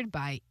engineered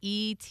by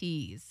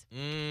ETs?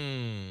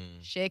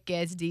 Shit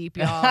gets deep,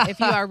 y'all. If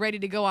you are ready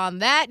to go on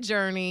that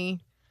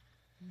journey,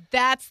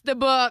 that's the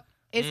book.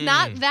 It's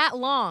not that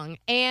long,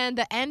 and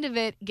the end of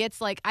it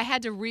gets I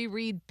had to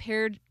reread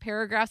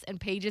paragraphs and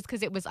pages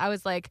because I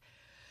was like,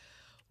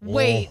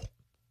 wait,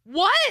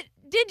 what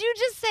did you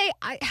just say?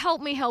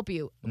 Help me help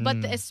you.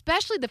 But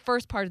especially the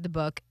first part of the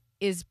book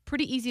is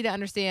pretty easy to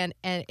understand,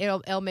 and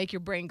it'll make your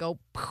brain go.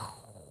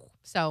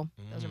 So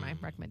those are my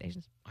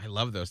recommendations. I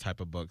love those type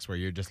of books where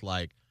you're just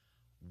like,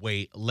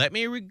 wait, let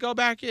me go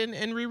back in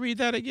and reread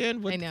that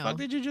again. What the fuck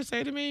did you just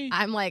say to me?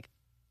 I'm like,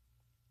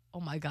 oh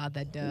my God,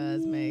 that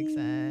does make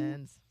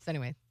sense. So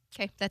anyway,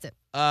 okay, that's it.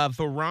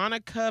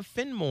 Veronica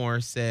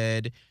Finmore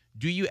said,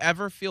 do you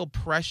ever feel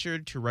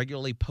pressured to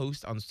regularly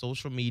post on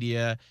social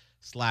media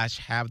 /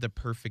 have the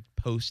perfect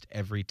post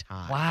every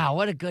time? Wow,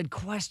 what a good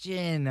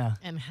question.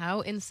 And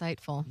how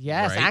insightful.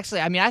 Yes, Right? actually,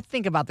 I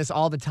think about this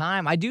all the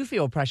time. I do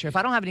feel pressure. If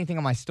I don't have anything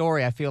on my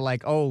story, I feel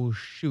like, oh,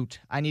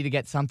 shoot, I need to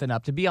get something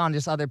up to be on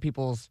just other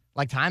people's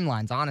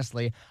timelines,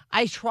 honestly.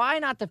 I try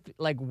not to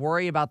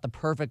worry about the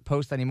perfect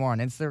post anymore on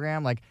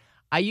Instagram.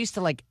 I used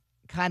to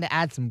kind of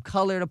add some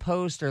color to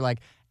post or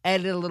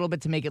edit a little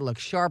bit to make it look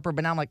sharper,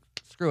 but now I'm like,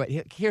 screw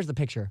it. Here's the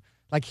picture.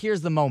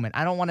 Here's the moment.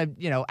 I don't want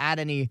to, add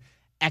any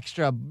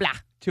extra blah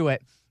to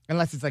it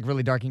unless it's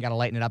really dark and you got to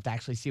lighten it up to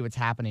actually see what's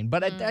happening.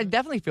 But I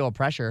definitely feel a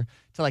pressure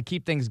to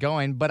keep things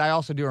going. But I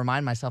also do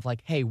remind myself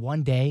hey,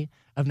 one day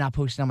of not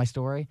posting on my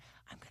story,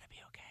 I'm going to be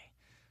okay.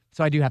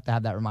 So I do have to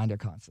have that reminder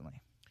constantly.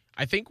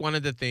 I think one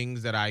of the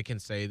things that I can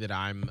say that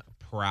I'm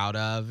proud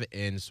of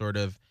in sort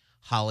of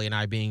Holly and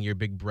I being your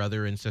big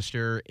brother and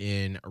sister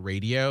in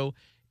radio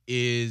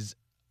is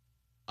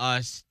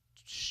us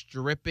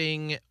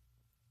stripping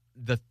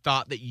the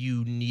thought that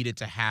you needed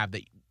to have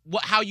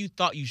how you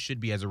thought you should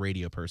be as a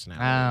radio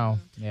personality.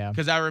 Oh, yeah.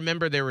 Because I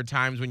remember there were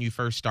times when you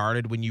first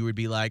started when you would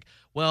be like,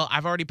 well,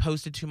 I've already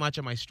posted too much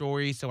on my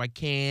story, so I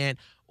can't.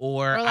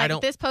 Or I don't.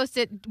 This post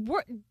did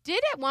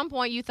at one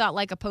point you thought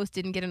a post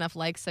didn't get enough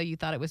likes, so you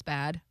thought it was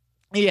bad?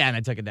 Yeah, and I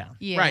took it down.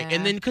 Yeah. Right.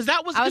 And then, because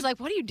that was. I was like,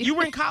 what are you doing? You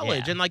were in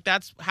college, Yeah. and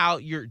that's how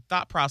your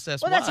thought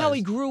process was. Well, that's how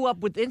we grew up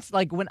with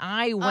when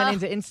I went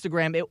into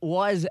Instagram, it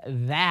was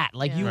that.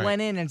 You Right.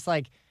 went in and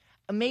it's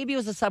maybe it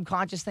was a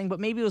subconscious thing, but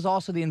maybe it was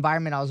also the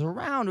environment I was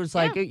around. It was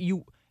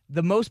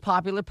the most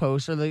popular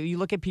post, or you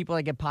look at people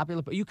that get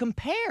popular, you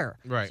compare.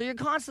 Right. So you're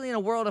constantly in a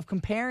world of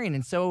comparing.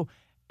 And so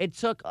it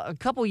took a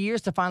couple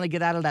years to finally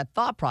get out of that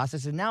thought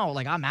process. And now,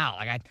 I'm out.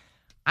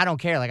 I don't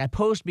care. I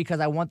post because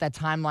I want that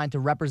timeline to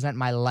represent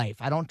my life.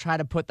 I don't try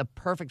to put the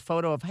perfect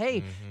photo of,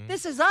 hey,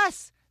 this is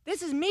us.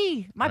 This is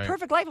me. My Right.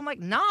 perfect life. I'm like,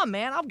 nah,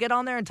 man, I'll get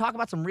on there and talk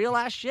about some real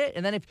ass shit.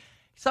 And then if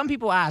some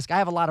people ask, I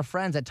have a lot of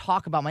friends that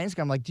talk about my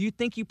Instagram, do you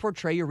think you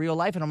portray your real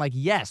life? And I'm like,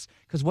 yes,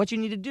 because what you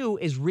need to do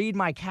is read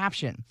my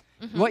caption.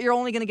 What you're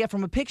only going to get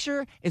from a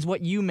picture is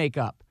what you make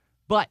up.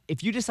 But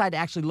if you decide to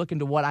actually look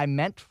into what I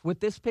meant with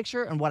this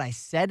picture and what I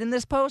said in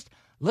this post,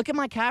 look at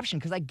my caption,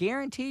 because I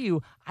guarantee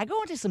you, I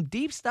go into some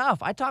deep stuff.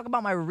 I talk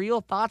about my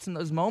real thoughts in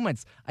those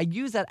moments. I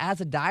use that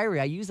as a diary.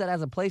 I use that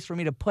as a place for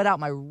me to put out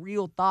my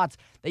real thoughts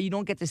that you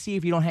don't get to see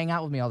if you don't hang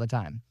out with me all the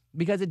time.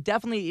 Because it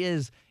definitely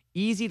is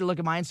easy to look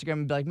at my Instagram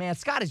and be like, man,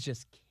 Scott is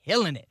just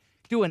killing it,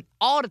 doing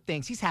all the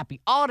things. He's happy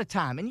all the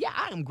time. And yeah,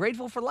 I am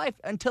grateful for life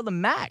until the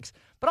max.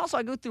 But also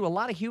I go through a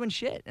lot of human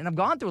shit, and I've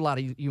gone through a lot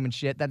of human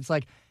shit that it's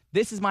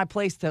this is my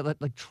place to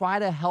try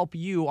to help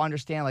you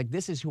understand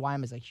this is who I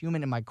am as a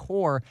human in my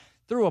core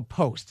through a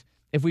post.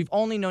 If we've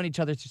only known each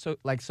other through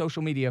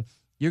social media,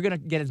 you're going to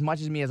get as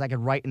much as me as I could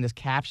write in this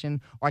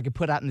caption or I could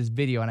put out in this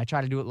video. And I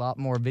try to do a lot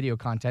more video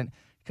content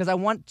because I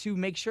want to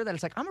make sure that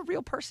it's I'm a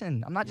real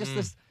person. I'm not just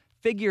this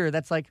figure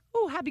that's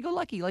oh,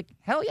 happy-go-lucky.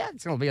 Hell yeah,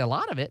 it's going to be a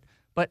lot of it.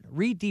 But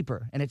read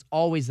deeper, and it's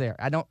always there.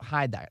 I don't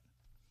hide that.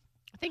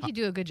 I think you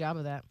do a good job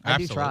of that. I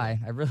do Absolutely. try.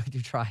 I really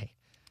do try.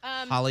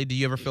 Holly, do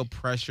you ever feel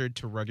pressured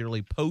to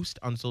regularly post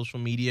on social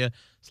media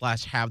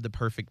 / have the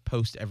perfect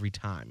post every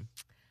time?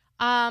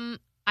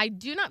 I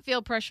do not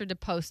feel pressured to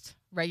post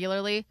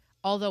regularly,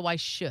 although I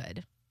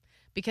should.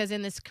 Because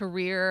in this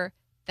career,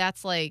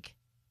 that's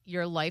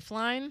your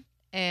lifeline,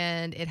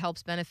 and it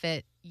helps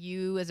benefit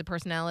you as a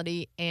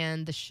personality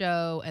and the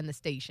show and the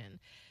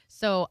station.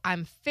 So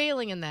I'm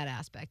failing in that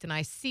aspect, and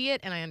I see it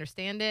and I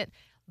understand it,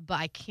 but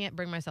I can't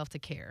bring myself to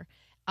care.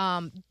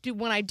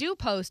 When I do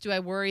post, do I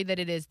worry that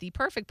it is the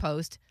perfect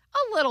post?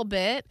 A little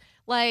bit.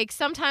 Like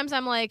sometimes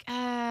I'm like,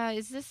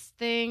 is this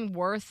thing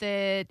worth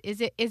it?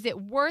 Is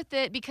it worth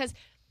it? Because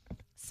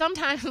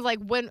sometimes like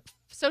when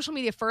social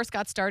media first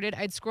got started,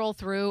 I'd scroll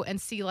through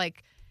and see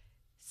like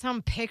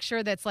some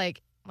picture that's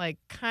like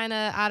kind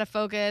of out of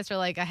focus or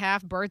like a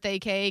half birthday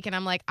cake. And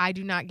I'm like, I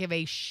do not give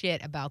a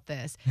shit about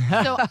this.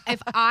 So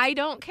if I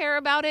don't care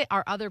about it,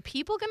 are other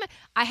people going to?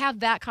 I have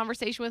that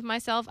conversation with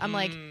myself. I'm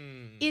like,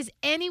 is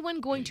anyone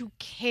going to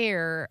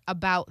care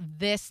about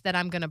this that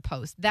I'm going to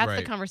post? That's the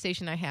Right.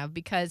 conversation I have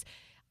because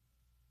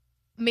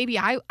maybe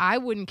I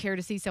wouldn't care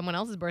to see someone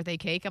else's birthday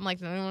cake. I'm like,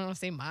 do I want to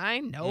see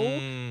mine?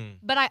 No.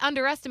 But I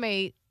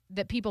underestimate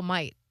that people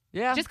might.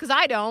 Yeah. Just because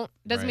I don't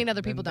doesn't Right. mean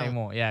other Then people they don't.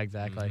 won't. Yeah,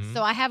 exactly. Mhm.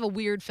 So I have a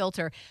weird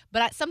filter.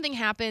 But something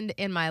happened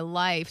in my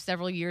life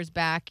several years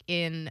back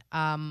in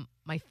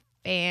my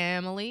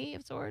family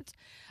of sorts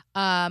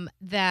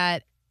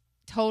that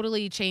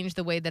totally changed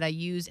the way that I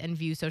use and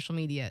view social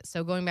media.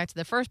 So going back to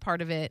the first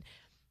part of it,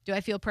 do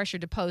I feel pressured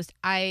to post?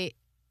 I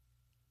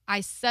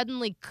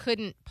suddenly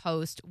couldn't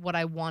post what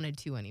I wanted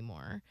to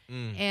anymore.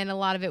 And a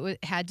lot of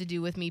it had to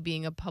do with me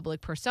being a public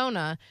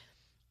persona.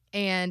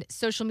 And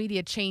social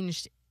media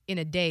changed in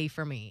a day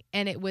for me.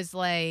 And it was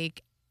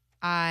like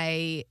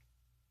I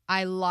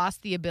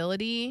lost the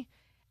ability.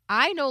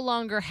 I no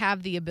longer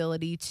have the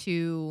ability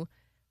to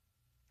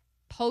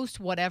post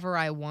whatever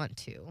I want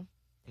to.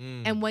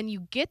 And when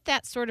you get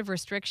that sort of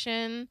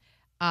restriction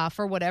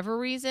for whatever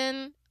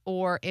reason,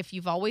 or if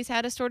you've always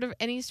had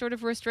any sort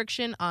of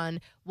restriction on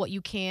what you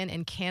can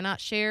and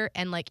cannot share,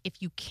 and like if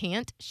you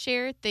can't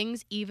share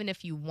things even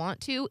if you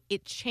want to,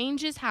 it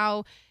changes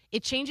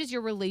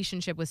your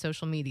relationship with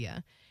social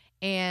media.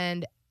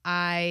 And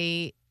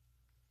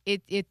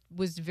it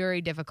was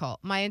very difficult.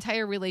 My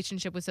entire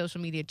relationship with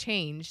social media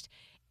changed,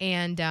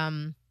 and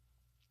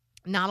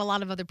not a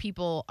lot of other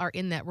people are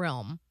in that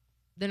realm.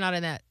 They're not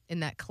in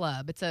that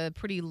club. It's a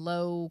pretty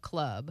low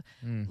club,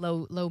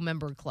 low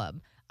member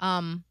club.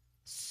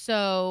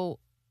 So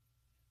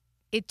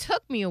it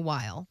took me a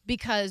while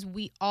because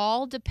we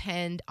all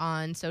depend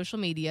on social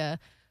media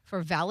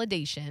for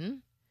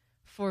validation,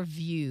 for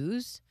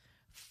views,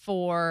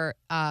 for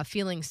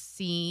feeling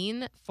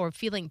seen, for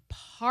feeling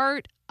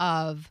part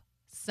of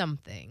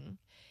something.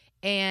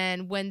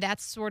 And when that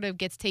sort of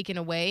gets taken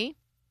away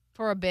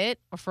for a bit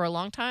or for a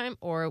long time,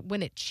 or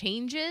when it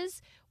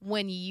changes,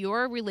 when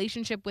your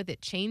relationship with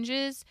it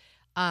changes,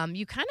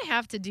 you kind of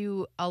have to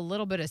do a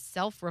little bit of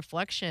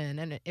self-reflection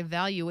and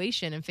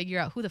evaluation and figure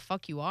out who the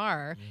fuck you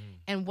are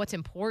and what's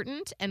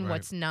important and Right.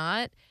 what's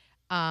not.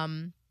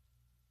 And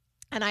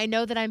I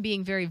know that I'm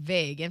being very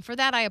vague, and for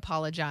that I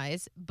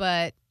apologize,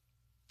 but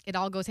it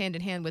all goes hand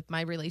in hand with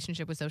my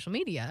relationship with social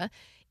media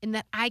in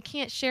that I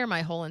can't share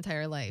my whole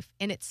entire life,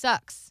 and it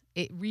sucks.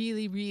 It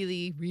really,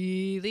 really,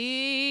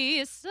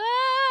 really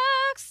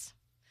sucks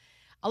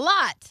a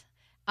lot.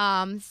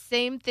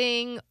 Same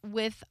thing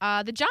with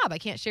the job. I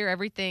can't share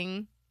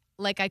everything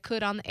like I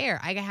could on the air.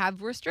 I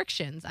have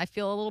restrictions. I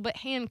feel a little bit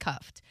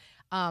handcuffed,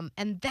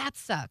 and that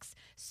sucks.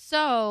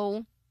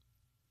 So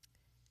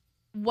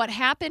what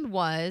happened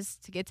was,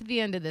 to get to the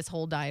end of this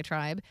whole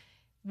diatribe,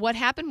 what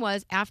happened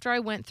was after I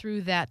went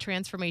through that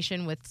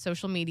transformation with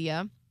social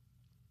media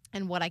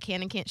and what I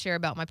can and can't share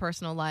about my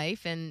personal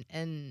life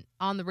and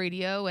on the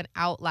radio and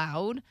out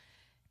loud,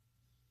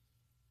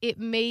 it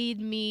made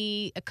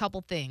me a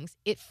couple things.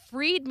 It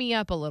freed me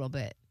up a little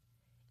bit.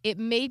 It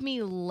made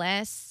me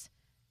less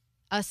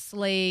a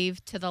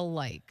slave to the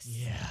likes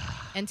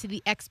and to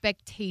the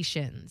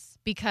expectations,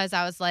 because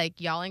I was like,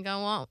 y'all ain't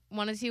gonna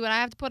want to see what I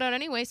have to put out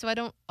anyway, so I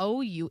don't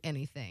owe you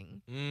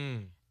anything.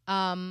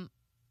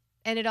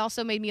 And it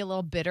also made me a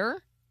little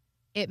bitter.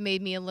 It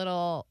made me a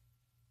little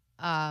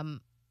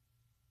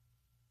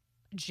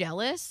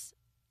jealous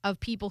of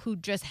people who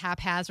just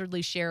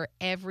haphazardly share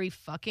every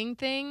fucking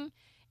thing.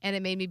 And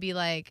it made me be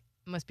like,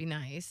 must be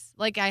nice.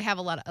 Like I have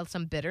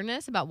some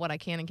bitterness about what I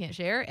can and can't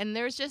share. And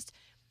there's just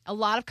a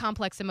lot of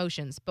complex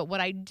emotions. But what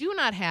I do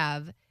not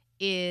have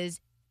is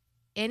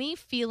any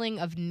feeling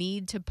of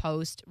need to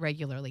post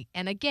regularly.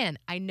 And again,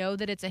 I know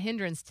that it's a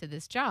hindrance to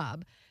this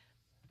job,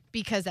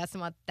 because that's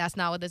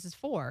not what this is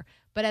for.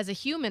 But as a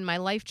human, my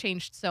life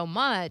changed so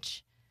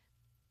much.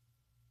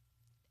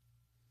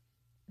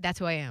 That's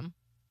who I am.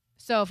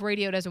 So if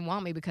radio doesn't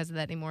want me because of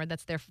that anymore,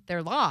 that's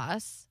their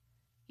loss,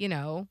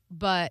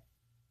 but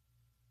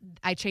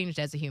I changed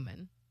as a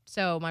human.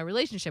 So my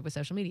relationship with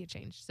social media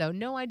changed. So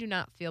no, I do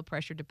not feel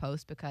pressured to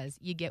post, because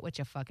you get what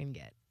you fucking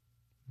get.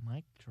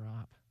 Mic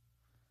drop.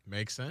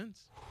 Makes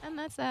sense. And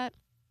that's that.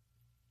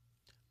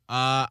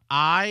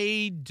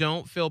 I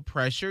don't feel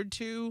pressured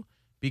to,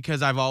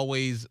 because I've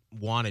always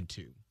wanted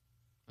to.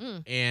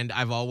 And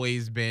I've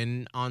always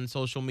been on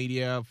social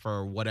media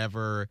for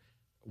whatever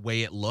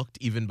way it looked,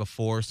 even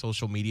before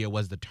social media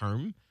was the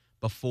term.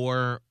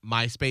 Before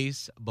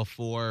MySpace,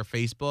 before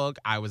Facebook,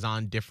 I was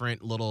on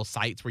different little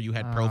sites where you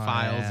had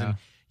profiles and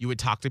you would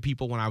talk to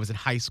people when I was in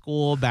high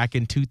school back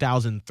in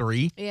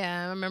 2003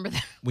 Yeah, I remember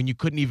that. when you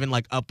couldn't even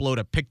like upload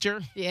a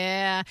picture.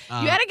 Yeah.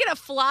 You had to get a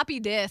floppy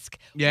disk.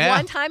 Yeah.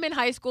 One time in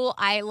high school,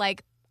 I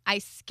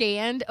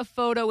scanned a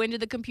photo into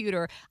the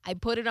computer. I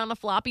put it on a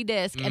floppy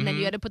disk, and then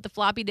you had to put the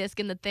floppy disk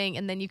in the thing,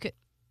 and then you could.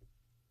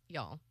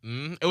 Y'all,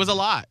 It was a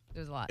lot. it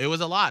was a lot. It was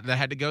a lot that I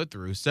had to go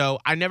through. So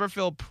I never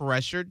feel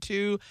pressured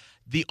to.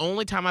 The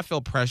only time I feel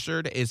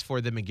pressured is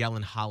for the Miguel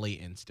and Holly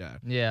Insta.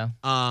 Yeah.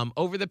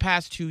 Over the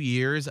past 2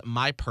 years,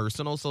 my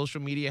personal social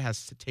media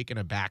has taken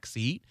a back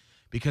seat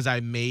because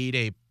I made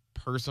a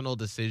personal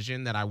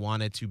decision that I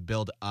wanted to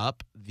build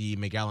up the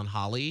Miguel and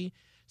Holly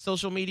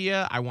social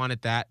media. I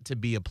wanted that to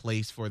be a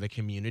place for the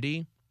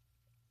community.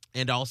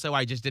 And also,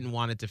 I just didn't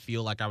want it to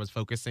feel like I was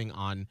focusing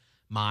on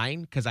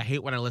mine, because I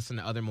hate when I listen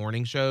to other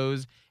morning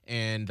shows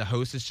and the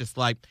host is just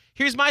like,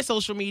 here's my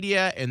social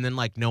media, and then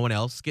like no one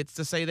else gets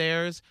to say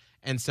theirs.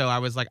 And so I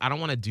was like, I don't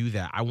want to do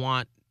that. I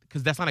want,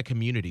 because that's not a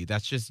community.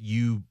 That's just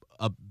you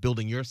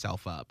building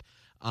yourself up.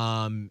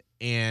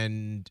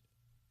 And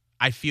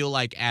I feel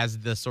like as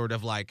the sort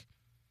of like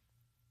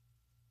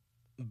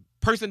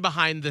person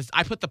behind this,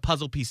 I put the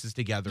puzzle pieces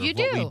together You of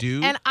what we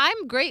do. And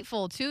I'm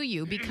grateful to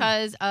you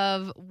because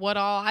of what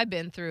all I've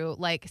been through.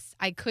 Like,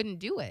 I couldn't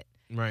do it.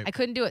 Right. I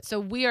couldn't do it. So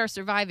we are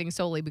surviving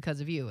solely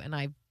because of you. And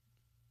I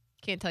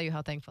can't tell you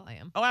how thankful I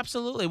am. Oh,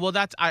 absolutely. Well,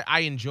 I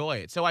enjoy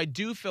it. So I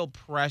do feel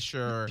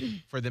pressure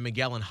for the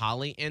Miguel and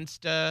Holly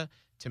Insta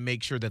to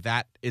make sure that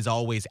that is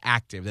always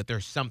active, that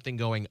there's something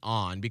going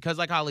on. Because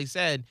like Holly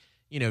said,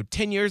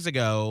 10 years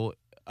ago,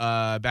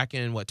 back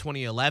in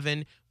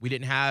 2011, we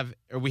didn't have,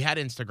 or we had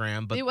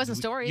Instagram, but It wasn't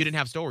stories. You didn't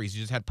have stories.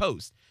 You just had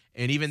posts.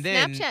 And even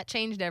then, Snapchat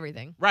changed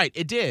everything. right,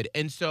 it did.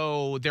 And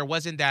so there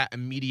wasn't that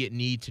immediate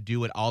need to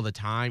do it all the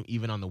time,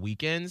 even on the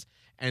weekends.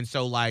 And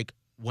so like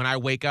when I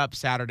wake up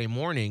Saturday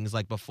mornings,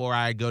 like before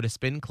I go to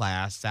spin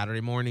class, Saturday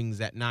mornings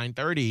at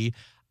 9:30,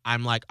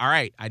 I'm like, all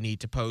right, I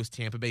need to post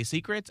Tampa Bay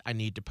Secrets. I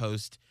need to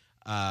post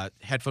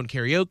headphone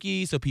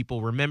karaoke so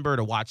people remember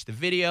to watch the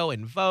video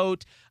and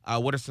vote.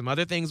 What are some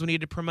other things we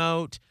need to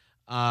promote?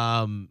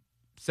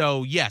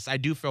 So yes, I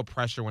do feel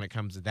pressure when it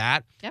comes to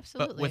that.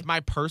 Absolutely. But with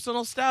my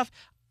personal stuff,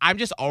 I'm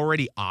just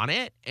already on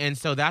it. And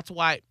so that's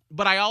why,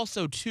 but I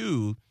also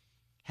too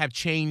have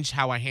changed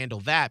how I handle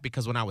that,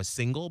 because when I was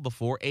single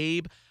before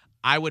Abe,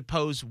 I would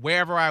post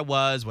wherever I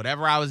was,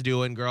 whatever I was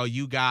doing. Girl,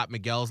 you got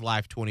Miguel's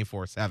life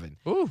 24/7.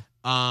 Ooh.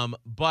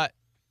 But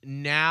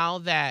now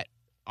that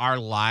our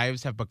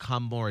lives have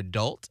become more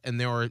adult,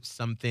 and there are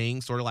some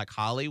things sort of like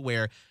Holly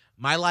where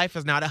my life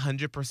is not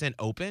 100%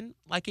 open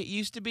like it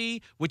used to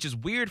be, which is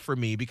weird for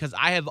me because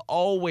I have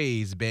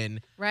always been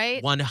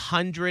right?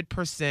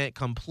 100%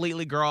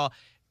 completely, girl.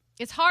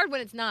 It's hard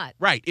when it's not.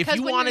 Right. If 'Cause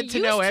you when wanted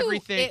you're to know used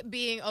everything. it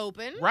being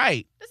open,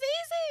 Right. it's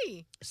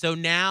easy. So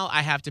now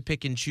I have to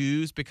pick and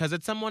choose because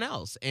it's someone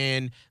else.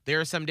 And there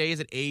are some days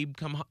that Abe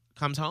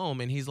comes home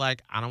and he's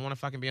like, I don't want to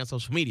fucking be on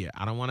social media.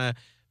 I don't want to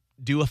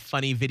do a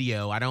funny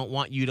video. I don't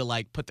want you to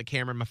like put the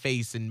camera in my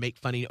face and make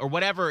funny or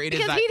whatever it is.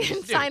 Because he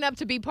didn't sign up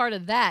to be part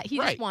of that. He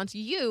Right. just wants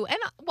you. And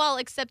while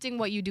accepting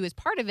what you do as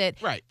part of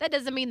it, Right. that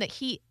doesn't mean that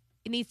he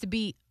needs to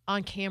be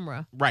on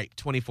camera. Right,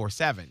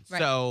 24/7. Right.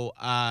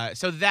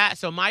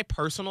 So my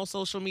personal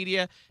social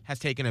media has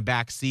taken a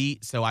back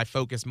seat. So I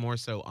focus more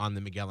so on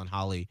the Miguel and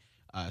Holly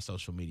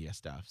social media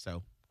stuff.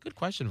 So good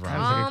question, That was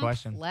Veronica. a good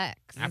question.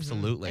 Complex.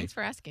 Absolutely. Thanks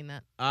for asking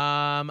that.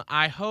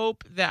 I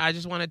hope that I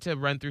just wanted to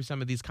run through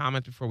some of these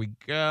comments before we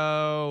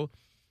go.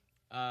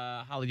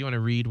 Holly, do you want to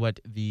read what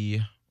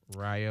the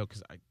Rio?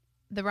 Because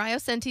The Rio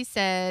Senti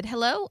said,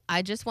 hello,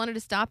 I just wanted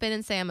to stop in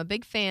and say I'm a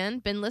big fan.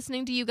 Been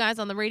listening to you guys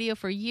on the radio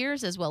for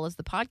years as well as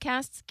the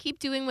podcasts. Keep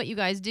doing what you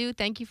guys do.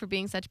 Thank you for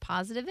being such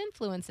positive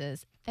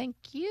influences. Thank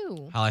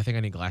you. Holly, I think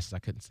I need glasses. I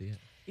couldn't see it.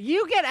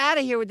 You get out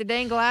of here with the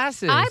dang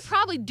glasses. I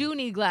probably do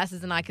need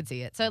glasses and I could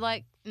see it. So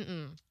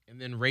And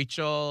then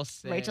Rachel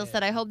said, Rachel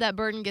said, I hope that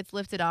burden gets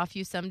lifted off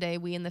you someday.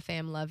 We in the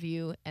fam love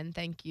you and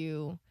thank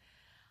you.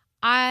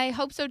 I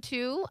hope so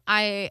too.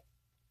 I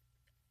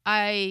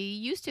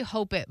used to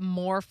hope it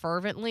more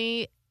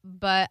fervently,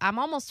 but I'm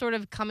almost sort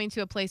of coming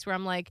to a place where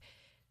I'm like,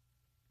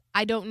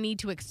 I don't need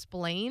to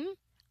explain.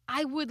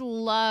 I would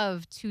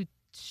love to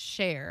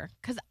share.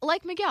 Because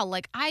like Miguel,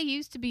 like I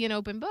used to be an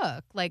open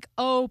book.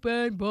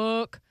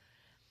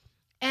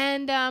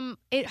 And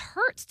it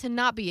hurts to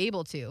not be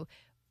able to.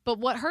 But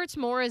what hurts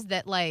more is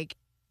that like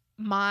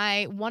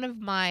one of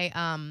my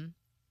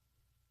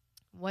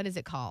what is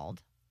it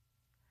called?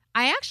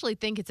 I actually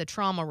think it's a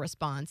trauma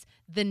response.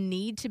 The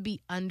need to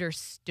be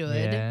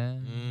understood, Yeah.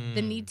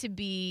 the need to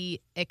be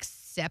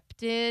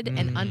accepted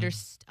and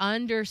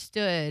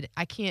understood.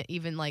 I can't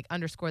even like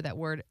underscore that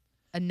word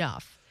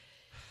enough.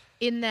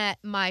 In that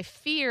my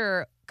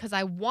fear, because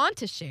I want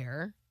to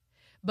share,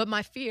 but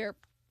my fear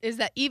is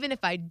that even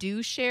if I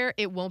do share,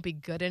 it won't be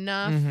good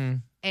enough. Mm-hmm.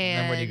 And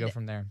then where do you go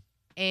from there?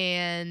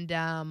 And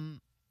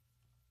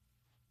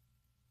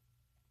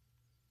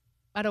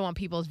I don't want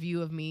people's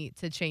view of me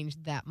to change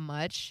that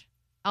much.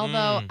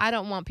 Although I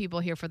don't want people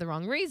here for the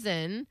wrong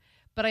reason.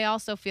 but I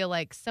also feel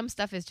like some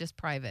stuff is just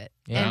private.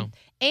 Yeah.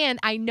 And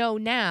I know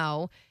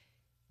now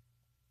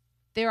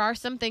there are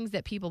some things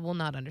that people will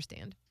not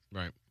understand.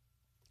 Right.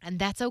 And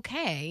that's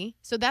okay.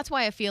 So that's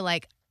why I feel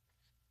like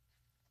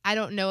I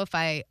don't know if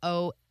I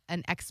owe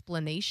an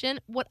explanation.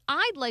 What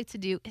I'd like to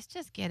do is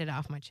just get it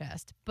off my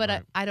chest. But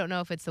Right. I don't know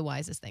if it's the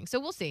wisest thing. So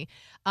we'll see.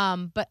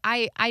 But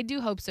I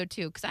do hope so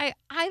too, because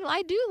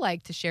I do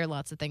like to share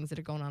lots of things that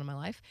are going on in my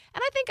life.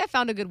 And I think I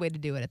found a good way to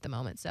do it at the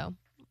moment. So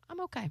I'm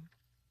okay.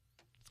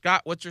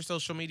 Scott, what's your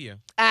social media?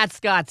 At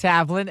Scott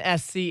Tavlin,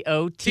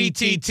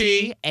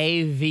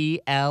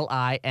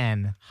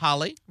 SCOTTAVLIN.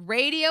 Holly.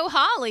 Radio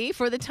Holly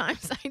for the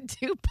times I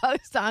do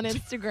post on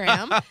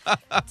Instagram,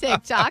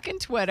 TikTok, and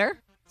Twitter.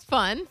 It's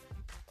fun.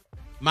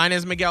 Mine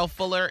is Miguel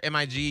Fuller,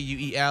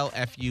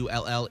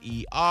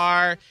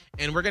 MIGUELFULLER.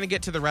 And we're going to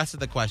get to the rest of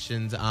the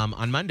questions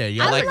on Monday.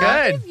 You're I like,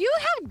 love you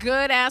have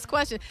good ass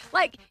questions.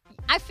 Like,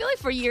 I feel like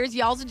for years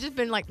y'all have just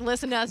been like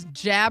listening to us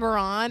jabber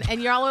on,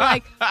 and y'all are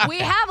like, we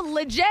have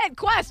legit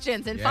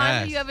questions, and Yes.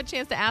 finally you have a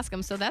chance to ask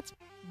them. So that's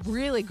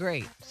really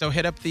great. so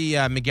hit up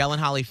the Miguel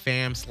and Holly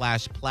fam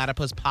 /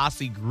 Platypus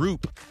Posse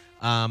group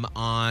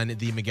on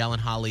the Miguel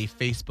and Holly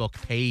Facebook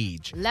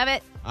page. Love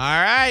it.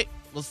 All right.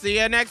 We'll see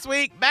you next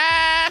week.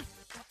 Bye.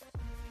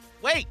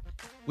 Wait.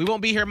 We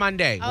won't be here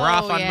Monday. We're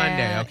off on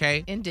Monday,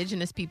 okay?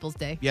 Indigenous Peoples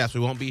Day. Yes, we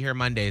won't be here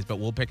Mondays, but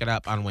we'll pick it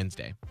up on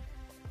Wednesday.